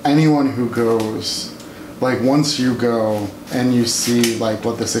anyone who goes, like once you go and you see like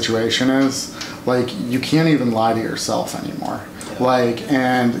what the situation is, like you can't even lie to yourself anymore. Like,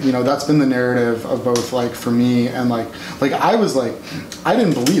 and you know, that's been the narrative of both like for me and like I was like, I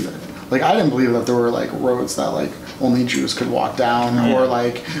didn't believe it. Like I didn't believe that there were like roads that like only Jews could walk down,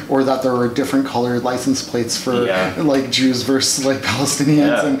 or that there were different colored license plates for like Jews versus like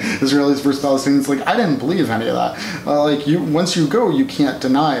Palestinians and Israelis versus Palestinians. Like I didn't believe any of that. Like once you go, you can't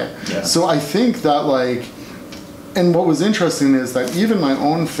deny it. So I think that like, and what was interesting is that even my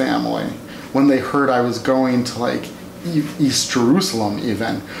own family, when they heard I was going to like East Jerusalem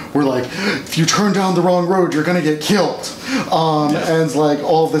even, were like, if you turn down the wrong road, you're gonna get killed. And like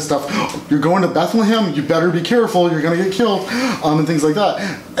all of this stuff. You're going to Bethlehem, you better be careful, you're gonna get killed, and things like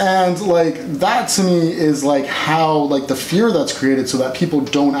that. And like that to me is like how like the fear that's created so that people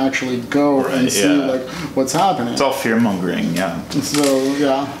don't actually go and see like what's happening. It's all fear mongering, So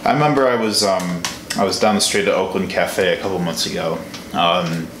I remember I was down the street at Oakland Cafe a couple months ago.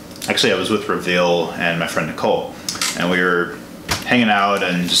 Actually, I was with Reveal and my friend Nicole, and we were hanging out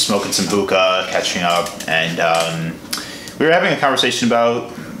and just smoking some hookah, catching up, and we were having a conversation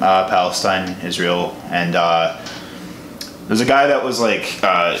about Palestine, Israel, and there's a guy that was like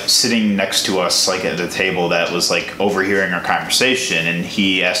sitting next to us, like at the table, that was like overhearing our conversation, and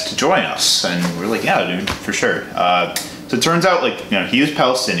he asked to join us, and we were like, yeah, dude, for sure. So it turns out, like, you know, he is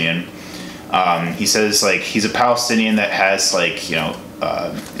Palestinian. He says like he's a Palestinian that has like, you know,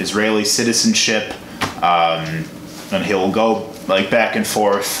 Israeli citizenship, and he'll go like back and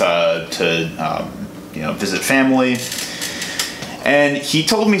forth to you know, visit family. And he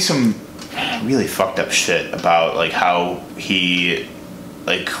told me some really fucked up shit about like how he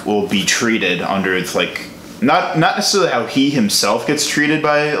like will be treated under like not necessarily how he himself gets treated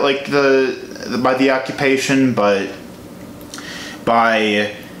by like by the occupation, but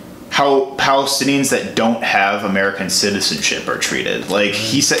by how Palestinians that don't have American citizenship are treated. Like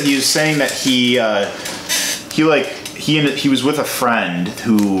he was saying that he was with a friend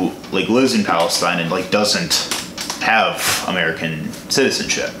who like lives in Palestine and like doesn't have American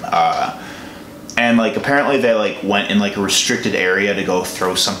citizenship. And like apparently they like went in like a restricted area to go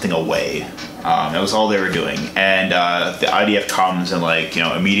throw something away. That was all they were doing. And the IDF comes and like, you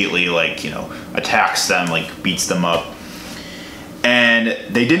know, immediately like, you know, attacks them, like beats them up. And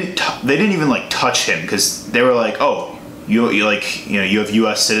they didn't even like touch him, because they were like, oh, you like, you know, you have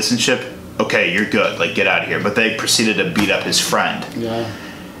U.S. citizenship, okay, you're good, like get out of here. But they proceeded to beat up his friend. Yeah.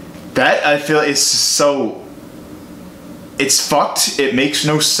 That I feel is so. It's fucked. It makes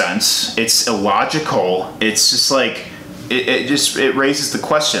no sense. It's illogical. It's just like it raises the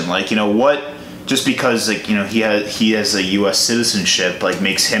question, like, you know, what, just because like, you know, he has a U.S. citizenship like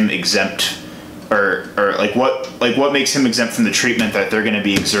makes him exempt. Or what makes him exempt from the treatment that they're going to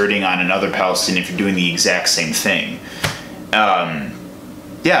be exerting on another Palestinian for doing the exact same thing? I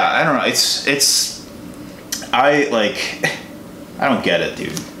don't know. I don't get it,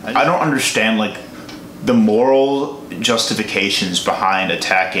 dude. I don't understand like the moral justifications behind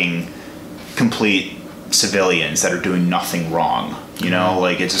attacking complete civilians that are doing nothing wrong. You know,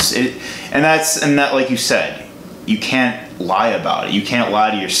 like and that like you said, you can't lie about it. You can't lie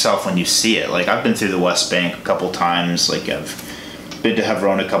to yourself when you see it. Like I've been through the West Bank a couple times. Like I've been to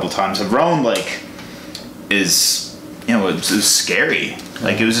Hebron a couple times. Hebron like is, you know, it was scary.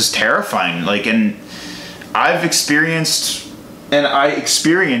 Like it was just terrifying. Like, and I experienced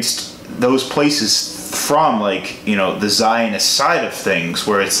those places from like, you know, the Zionist side of things,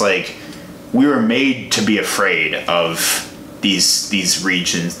 where it's like we were made to be afraid of these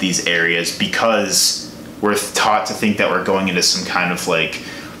regions, these areas, because we're taught to think that we're going into some kind of like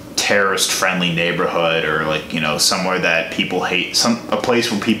terrorist-friendly neighborhood or like, you know, somewhere that people hate, a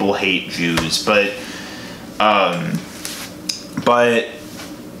place where people hate Jews, but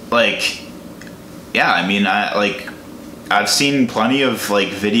like, yeah, I mean, I've seen plenty of like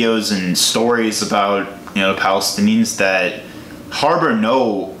videos and stories about, you know, Palestinians that harbor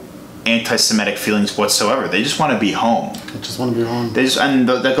no anti-Semitic feelings whatsoever. They just want to be home. They just want to be home. And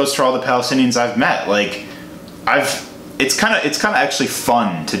that goes for all the Palestinians I've met. Like, it's kind of actually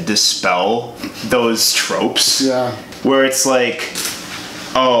fun to dispel those tropes. Yeah. Where it's like,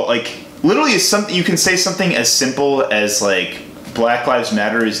 oh, like literally something you can say something as simple as like Black Lives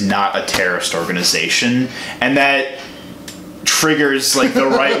Matter is not a terrorist organization, and that triggers like the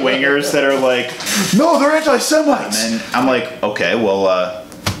right wingers that are like, no, they're anti-Semites. And I'm like, okay, well,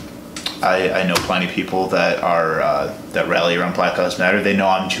 I know plenty of people that are that rally around Black Lives Matter. They know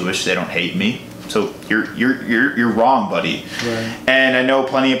I'm Jewish. They don't hate me. So you're wrong, buddy. Right. And I know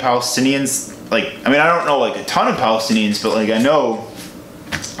plenty of Palestinians. Like, I mean, I don't know like a ton of Palestinians, but like I know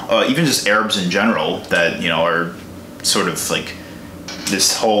even just Arabs in general that, you know, are sort of like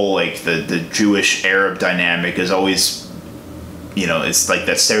this whole like the Jewish Arab dynamic is always, you know, it's like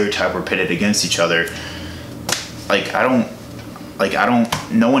that stereotype we're pitted against each other. Like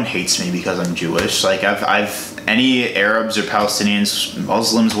no one hates me because I'm Jewish. Like I've any Arabs or Palestinians,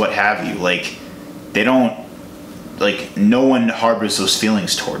 Muslims, what have you, like they don't, like no one harbors those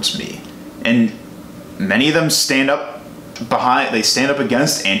feelings towards me. And many of them stand up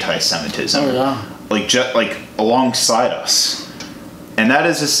against anti-Semitism. Oh yeah. Like just like alongside us. And that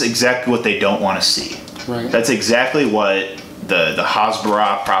is just exactly what they don't want to see. Right. That's exactly what the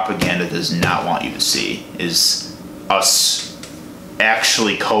Hasbara propaganda does not want you to see, is us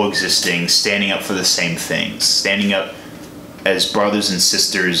actually coexisting, standing up for the same things, standing up as brothers and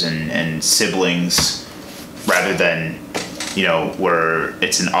sisters and siblings, rather than, you know, where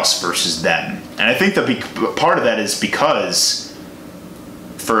it's an us versus them. And I think that part of that is because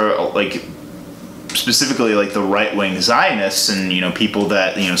for like specifically like the right-wing Zionists and, you know, people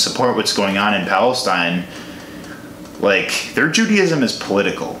that, you know, support what's going on in Palestine, like their Judaism is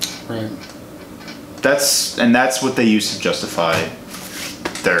political. Right. That's what they use to justify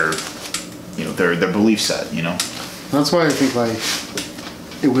their, you know, their belief set, you know. That's why I think like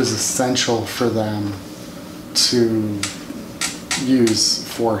it was essential for them to use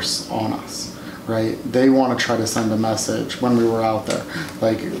force on us, right? They want to try to send a message when we were out there.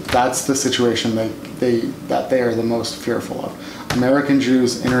 Like that's the situation that they are the most fearful of. American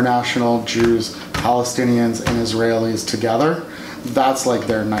Jews, international Jews, Palestinians, and Israelis together. That's like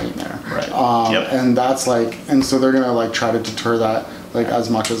their nightmare. Right. Yep. And that's like, and so they're gonna like try to deter that like as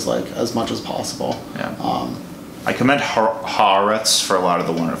much as possible. Yeah. I commend Haaretz for a lot of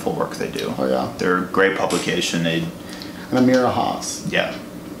the wonderful work they do. Oh yeah. They're a great publication. And Amira Haas. Yeah.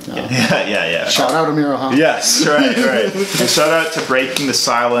 Yeah. Shout out Amira Haas. Yes, right. And shout out to Breaking the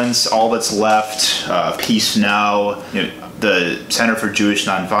Silence, All That's Left, Peace Now, you know, the Center for Jewish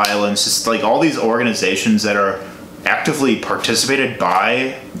Nonviolence. It's like all these organizations that are actively participated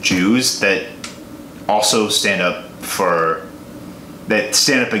by Jews that also stand up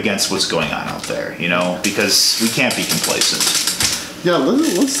against what's going on out there, you know, because we can't be complacent. Yeah,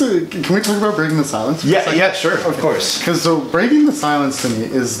 let's can we talk about Breaking the Silence? Yeah, sure, of course. Because so Breaking the Silence to me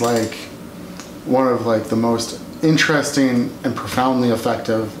is like one of like the most interesting and profoundly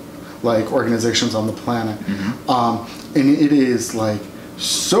effective like organizations on the planet. Mm-hmm. And it is like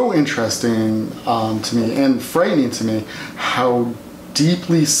so interesting to me and frightening to me how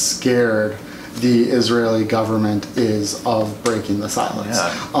deeply scared the Israeli government is of breaking the silence.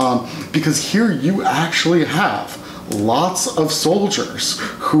 Yeah. Because here you actually have lots of soldiers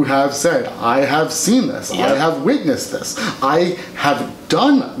who have said, I have seen this, I have witnessed this, I have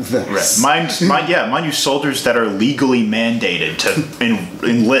done this. Right. Mind you, soldiers that are legally mandated to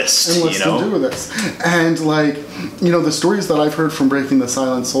enlist, you know? to do this. And like, you know, the stories that I've heard from Breaking the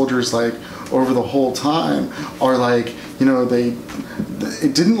Silence soldiers like over the whole time are like, you know,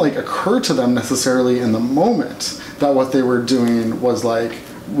 it didn't like occur to them necessarily in the moment that what they were doing was like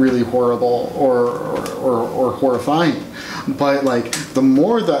really horrible or horrifying, but like the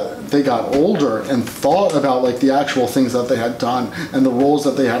more that they got older and thought about like the actual things that they had done and the roles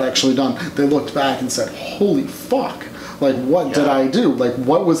that they had actually done, they looked back and said, holy fuck, like what did I do, like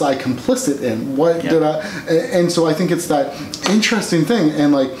what was I complicit in, what did I, and so I think it's that interesting thing.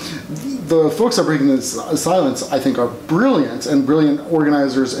 And like the folks that Breaking the Silence, I think, are brilliant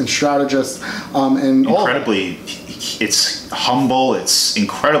organizers and strategists, and incredibly, it's humble, it's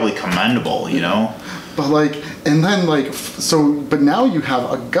incredibly commendable, you know. But like, and then like, so, but now you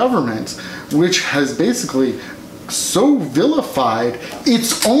have a government which has basically so vilified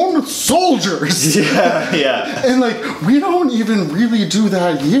its own soldiers. Yeah. And like, we don't even really do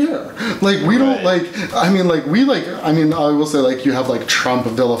that here. Like, we don't I will say, like, you have like Trump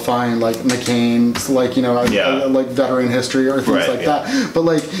vilifying like McCain's, like, like veteran history or things like that. But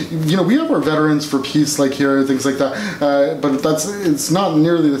like, we have our Veterans for Peace, like, here and things like that. But it's not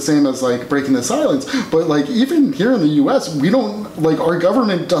nearly the same as like breaking the silence. But like, even here in the U.S., we don't, like, our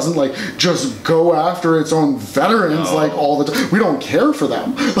government doesn't like just go after its own veterans like all the time. We don't care for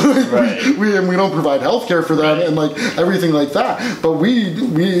them. we don't provide health care for them and like everything like that. But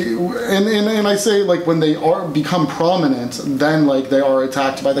and I say, like, when they become prominent, then like they are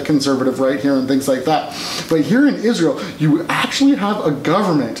attacked by the conservative right here and things like that. But here in Israel, you actually have a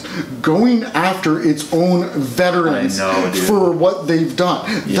government going after its own veterans for what they've done.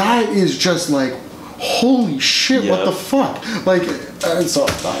 That is just like, holy shit, what the fuck? Like, so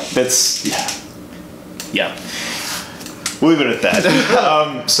that's, yeah. We'll leave it at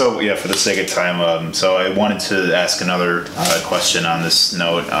that. So, for the sake of time, so I wanted to ask another question on this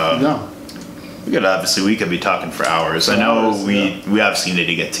note. We could be talking for hours. I know we obviously need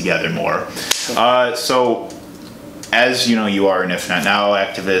to get together more. So, as you are an If Not Now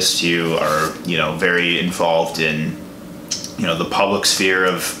activist, you are, very involved in, the public sphere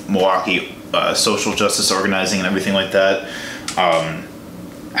of Milwaukee social justice organizing and everything like that.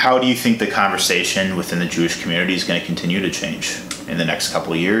 How do you think the conversation within the Jewish community is going to continue to change in the next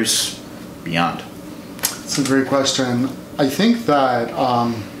couple of years, beyond? It's a great question. I think that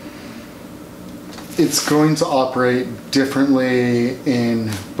it's going to operate differently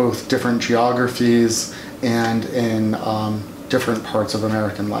in both different geographies and in different parts of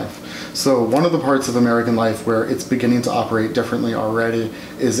American life. So one of the parts of American life where it's beginning to operate differently already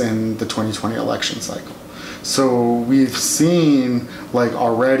is in the 2020 election cycle. So we've seen, like,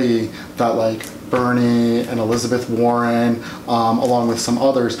 already that, like, Bernie and Elizabeth Warren, along with some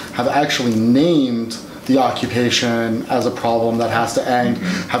others, have actually named the occupation as a problem that has to end,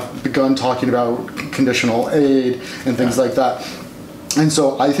 have begun talking about conditional aid and things like that. And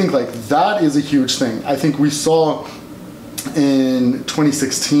so I think, like, that is a huge thing. I think we saw in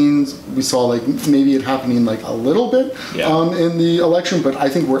 2016, we saw, like, maybe it happening, like, a little bit in the election, but I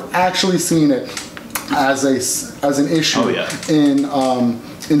think we're actually seeing it as an issue in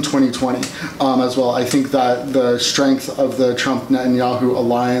 2020 as well. I think that the strength of the Trump-Netanyahu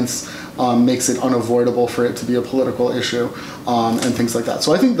alliance makes it unavoidable for it to be a political issue and things like that.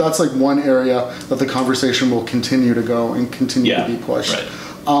 So I think that's, like, one area that the conversation will continue to go and continue to be pushed.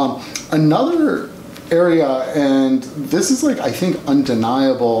 Another area, and this is, like, I think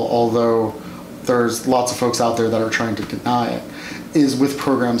undeniable, although there's lots of folks out there that are trying to deny it, is with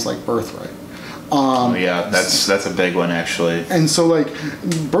programs like Birthright. That's a big one, actually. And so, like,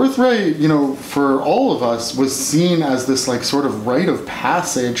 Birthright, for all of us, was seen as this, like, sort of rite of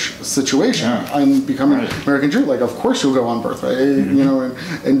passage situation. I'm becoming an American Jew. Like, of course you'll go on Birthright,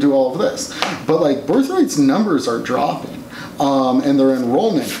 and do all of this. But, like, Birthright's numbers are dropping. And their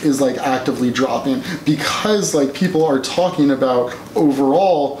enrollment is, like, actively dropping because, like, people are talking about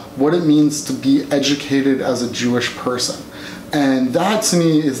overall what it means to be educated as a Jewish person. And that, to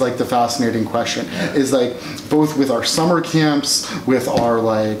me, is, like, the fascinating question. Is, like, both with our summer camps, with our,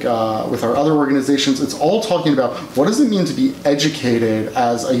 like, with our other organizations, it's all talking about what does it mean to be educated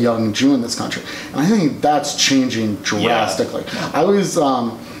as a young Jew in this country. And I think that's changing drastically.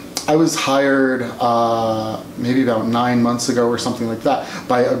 I was hired maybe about 9 months ago or something like that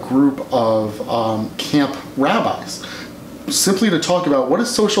by a group of camp rabbis, simply to talk about what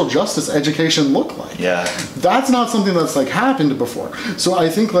does social justice education look like. That's not something that's, like, happened before. So I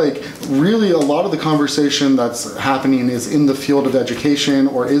think, like, really a lot of the conversation that's happening is in the field of education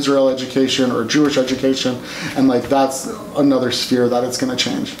or Israel education or Jewish education, and, like, that's another sphere that it's going to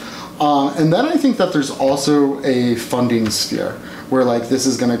change. And then I think that there's also a funding sphere where, like, this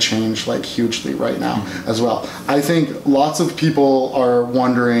is going to change, like, hugely right now as well. I think lots of people are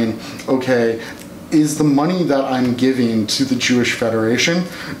wondering, okay, is the money that I'm giving to the Jewish Federation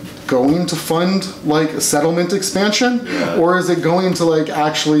going to fund, like, settlement expansion, or is it going to, like,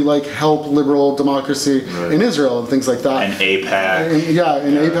 actually, like, help liberal democracy in Israel and things like that? And AIPAC.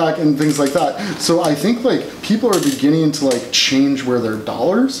 AIPAC and things like that. So I think, like, people are beginning to, like, change where their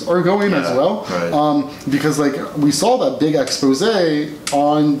dollars are going as well, because, like, we saw that big expose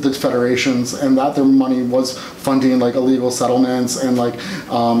on the federations and that their money was funding, like, illegal settlements and, like,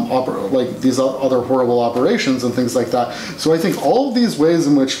 these other horrible operations and things like that. So I think all of these ways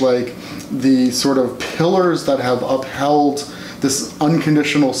in which, like, the sort of pillars that have upheld this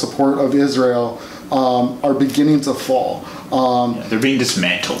unconditional support of Israel are beginning to fall. They're being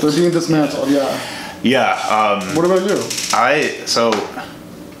dismantled. They're being dismantled, Yeah. What about you?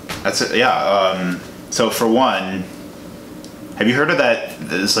 That's it. Yeah. So for one, have you heard of that?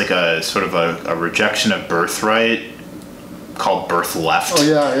 There's like a sort of a rejection of birthright called Birth Left. Oh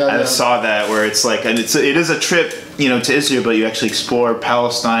yeah. I saw that where it's like, and it is a trip, to Israel, but you actually explore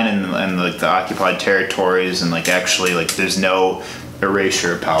Palestine and like the occupied territories, and like actually like there's no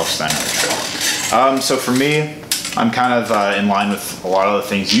erasure of Palestine on the trip. So for me, I'm kind of in line with a lot of the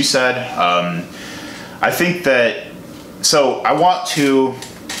things you said. I think that, so I want to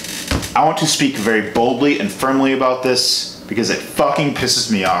speak very boldly and firmly about this because it fucking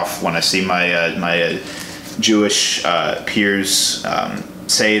pisses me off when I see my Jewish peers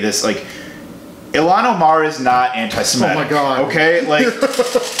say this. Like, Ilhan Omar is not anti-Semitic. Oh my god. Okay? Like,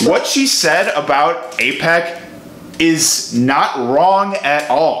 what she said about AIPAC is not wrong at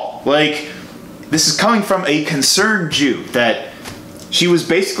all. Like, this is coming from a concerned Jew that she was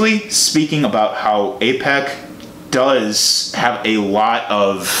basically speaking about how AIPAC does have a lot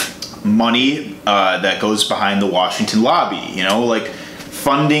of money that goes behind the Washington lobby, like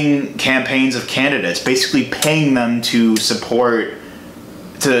funding campaigns of candidates, basically paying them to support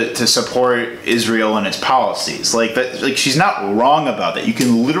Israel and its policies. Like that, like she's not wrong about that. You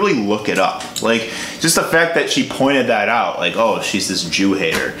can literally look it up. Like just the fact that she pointed that out, like, oh, she's this Jew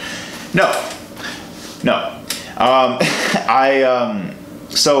hater. No.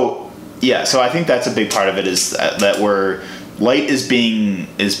 So I think that's a big part of it is that light is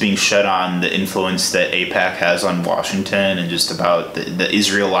being shed on the influence that AIPAC has on Washington and just about the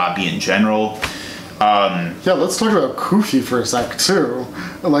Israel lobby in general. Yeah, let's talk about Kufi for a sec too.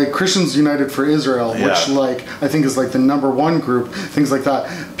 Like Christians United for Israel, which like I think is like the #1 group, things like that.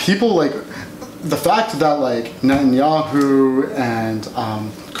 People like the fact that like Netanyahu and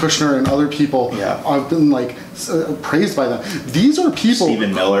Kushner and other people have been like praised by them. These are people.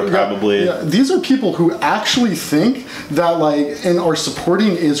 Stephen Miller, probably. Yeah, these are people who actually think that like and are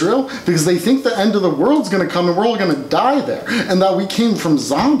supporting Israel because they think the end of the world's going to come and we're all going to die there, and that we came from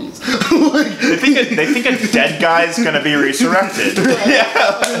zombies. Like, they think a dead guy's going to be resurrected. Yeah,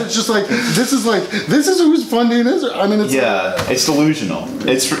 I mean, it's just like this is who's funding Israel. I mean, it's delusional.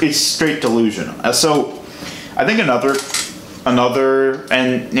 It's straight delusional. So, I think another,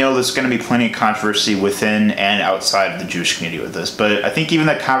 and there's going to be plenty of controversy within and outside of the Jewish community with this, but I think even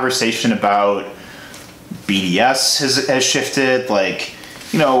the conversation about BDS has shifted. Like,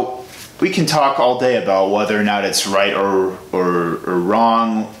 we can talk all day about whether or not it's right or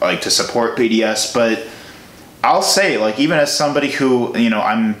wrong, like to support BDS, but I'll say, like, even as somebody who,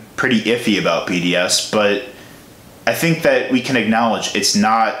 I'm pretty iffy about BDS, but I think that we can acknowledge it's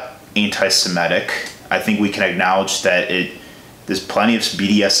not anti-Semitic. I think we can acknowledge that there's plenty of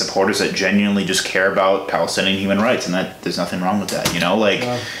BDS supporters that genuinely just care about Palestinian human rights, and that there's nothing wrong with that.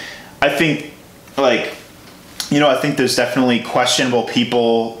 I think, I think there's definitely questionable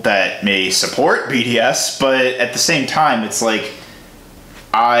people that may support BDS, but at the same time, it's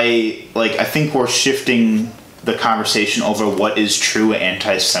I think we're shifting the conversation over what is true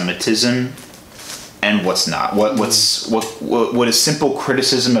anti-Semitism and what's not. What is simple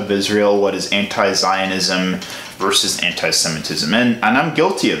criticism of Israel? What is anti-Zionism versus anti-Semitism? And I'm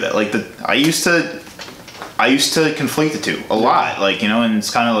guilty of it. I used to conflate the two a lot. And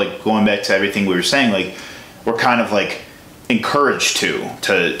it's kind of like going back to everything we were saying. We're kind of encouraged to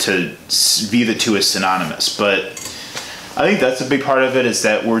view the two as synonymous. But I think that's a big part of it is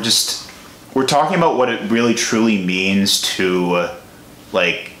that we're talking about what it really truly means to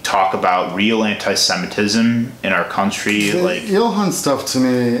talk about real anti-Semitism in our country. The Ilhan stuff to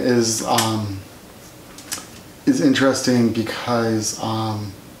me is interesting because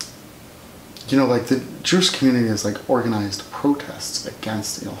the Jewish community has organized protests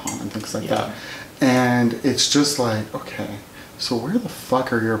against Ilhan and things like that, and it's just okay. So where the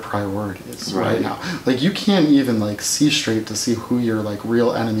fuck are your priorities right now? You can't even see straight to see who your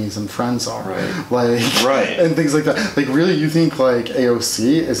real enemies and friends are. Right. And things like that. Really, you think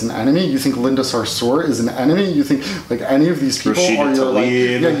AOC is an enemy? You think Linda Sarsour is an enemy? You think any of these people are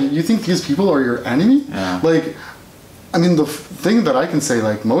your you think these people are your enemy? Yeah. I mean, the thing that I can say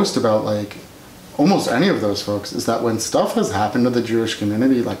most about almost any of those folks is that when stuff has happened to the Jewish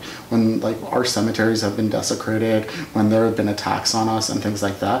community, when our cemeteries have been desecrated, when there have been attacks on us and things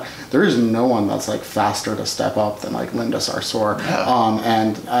like that, there is no one that's faster to step up than Linda Sarsour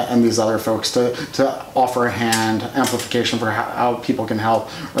and these other folks to offer a hand, amplification for how people can help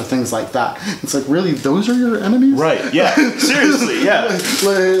or things like that. It's really those are your enemies? Right. Yeah. Seriously. Yeah.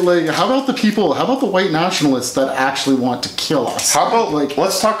 How about the people? How about the white nationalists that actually want to kill us? How about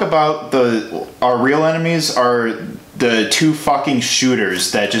let's talk about our real enemies are the two fucking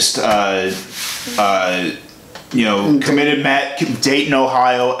shooters that just committed Dayton,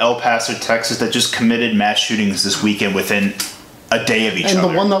 Ohio, El Paso, Texas, that just committed mass shootings this weekend within a day of each other. And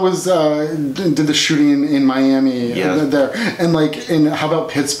the one that was did the shooting in Miami, there, and how about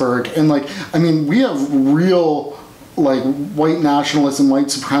Pittsburgh? And we have real white nationalists and white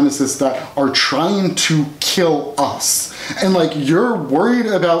supremacists that are trying to kill us. And you're worried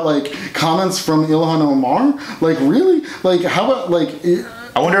about comments from Ilhan Omar? Really? How about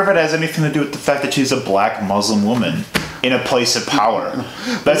I wonder if it has anything to do with the fact that she's a black Muslim woman in a place of power.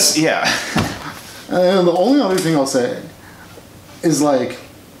 That's And the only other thing I'll say is the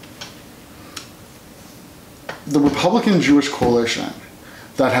Republican Jewish coalition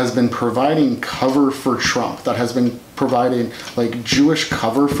that has been providing cover for Trump, that has been providing Jewish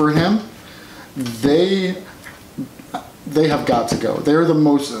cover for him, they have got to go. They're the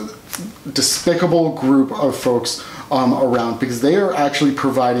most despicable group of folks around, because they are actually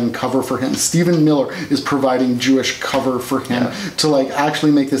providing cover for him. Stephen Miller is providing Jewish cover for him to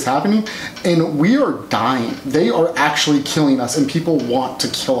actually make this happening, and we are dying. They are actually killing us, and people want to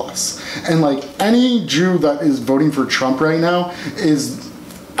kill us. And any Jew that is voting for Trump right now is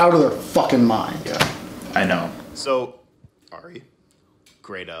out of their fucking mind. Yeah, I know. So, Ari,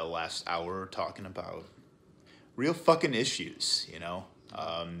 great last hour talking about real fucking issues,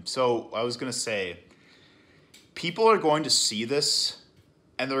 So I was gonna say, people are going to see this,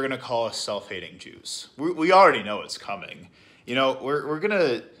 and they're gonna call us self-hating Jews. We already know it's coming. We're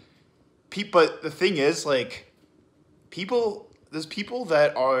gonna. But the thing is, there's people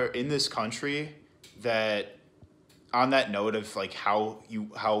that are in this country that, on that note of how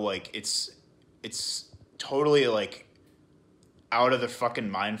it's totally out of their fucking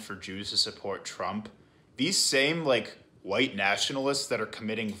mind for Jews to support Trump. These same white nationalists that are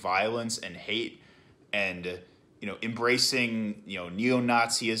committing violence and hate and embracing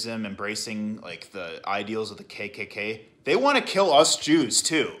neo-Nazism, embracing the ideals of the KKK, they want to kill us Jews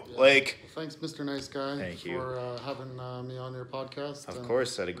too. Thanks, Mr. Nice Guy. Thank you for having me on your podcast. Of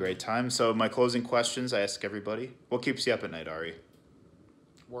course, I had a great time. So my closing questions I ask everybody: what keeps you up at night, Ari?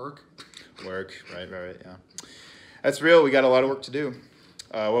 Work. Work. Right. Yeah. That's real. We got a lot of work to do.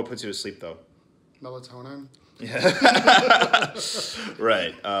 What puts you to sleep though? Melatonin. Yeah.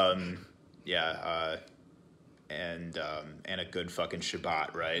 Right. And a good fucking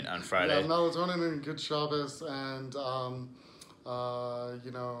Shabbat, right, on Friday. Yeah, melatonin and good Shabbos, and some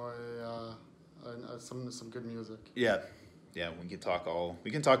good music. Yeah, we can talk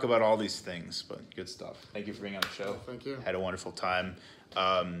about all these things, but good stuff. Thank you for being on the show. Thank you. Had a wonderful time.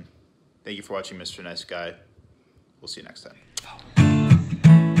 Thank you for watching, Mr. Nice Guy. We'll see you next time.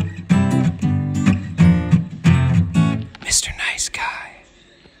 Mr. Nice Guy.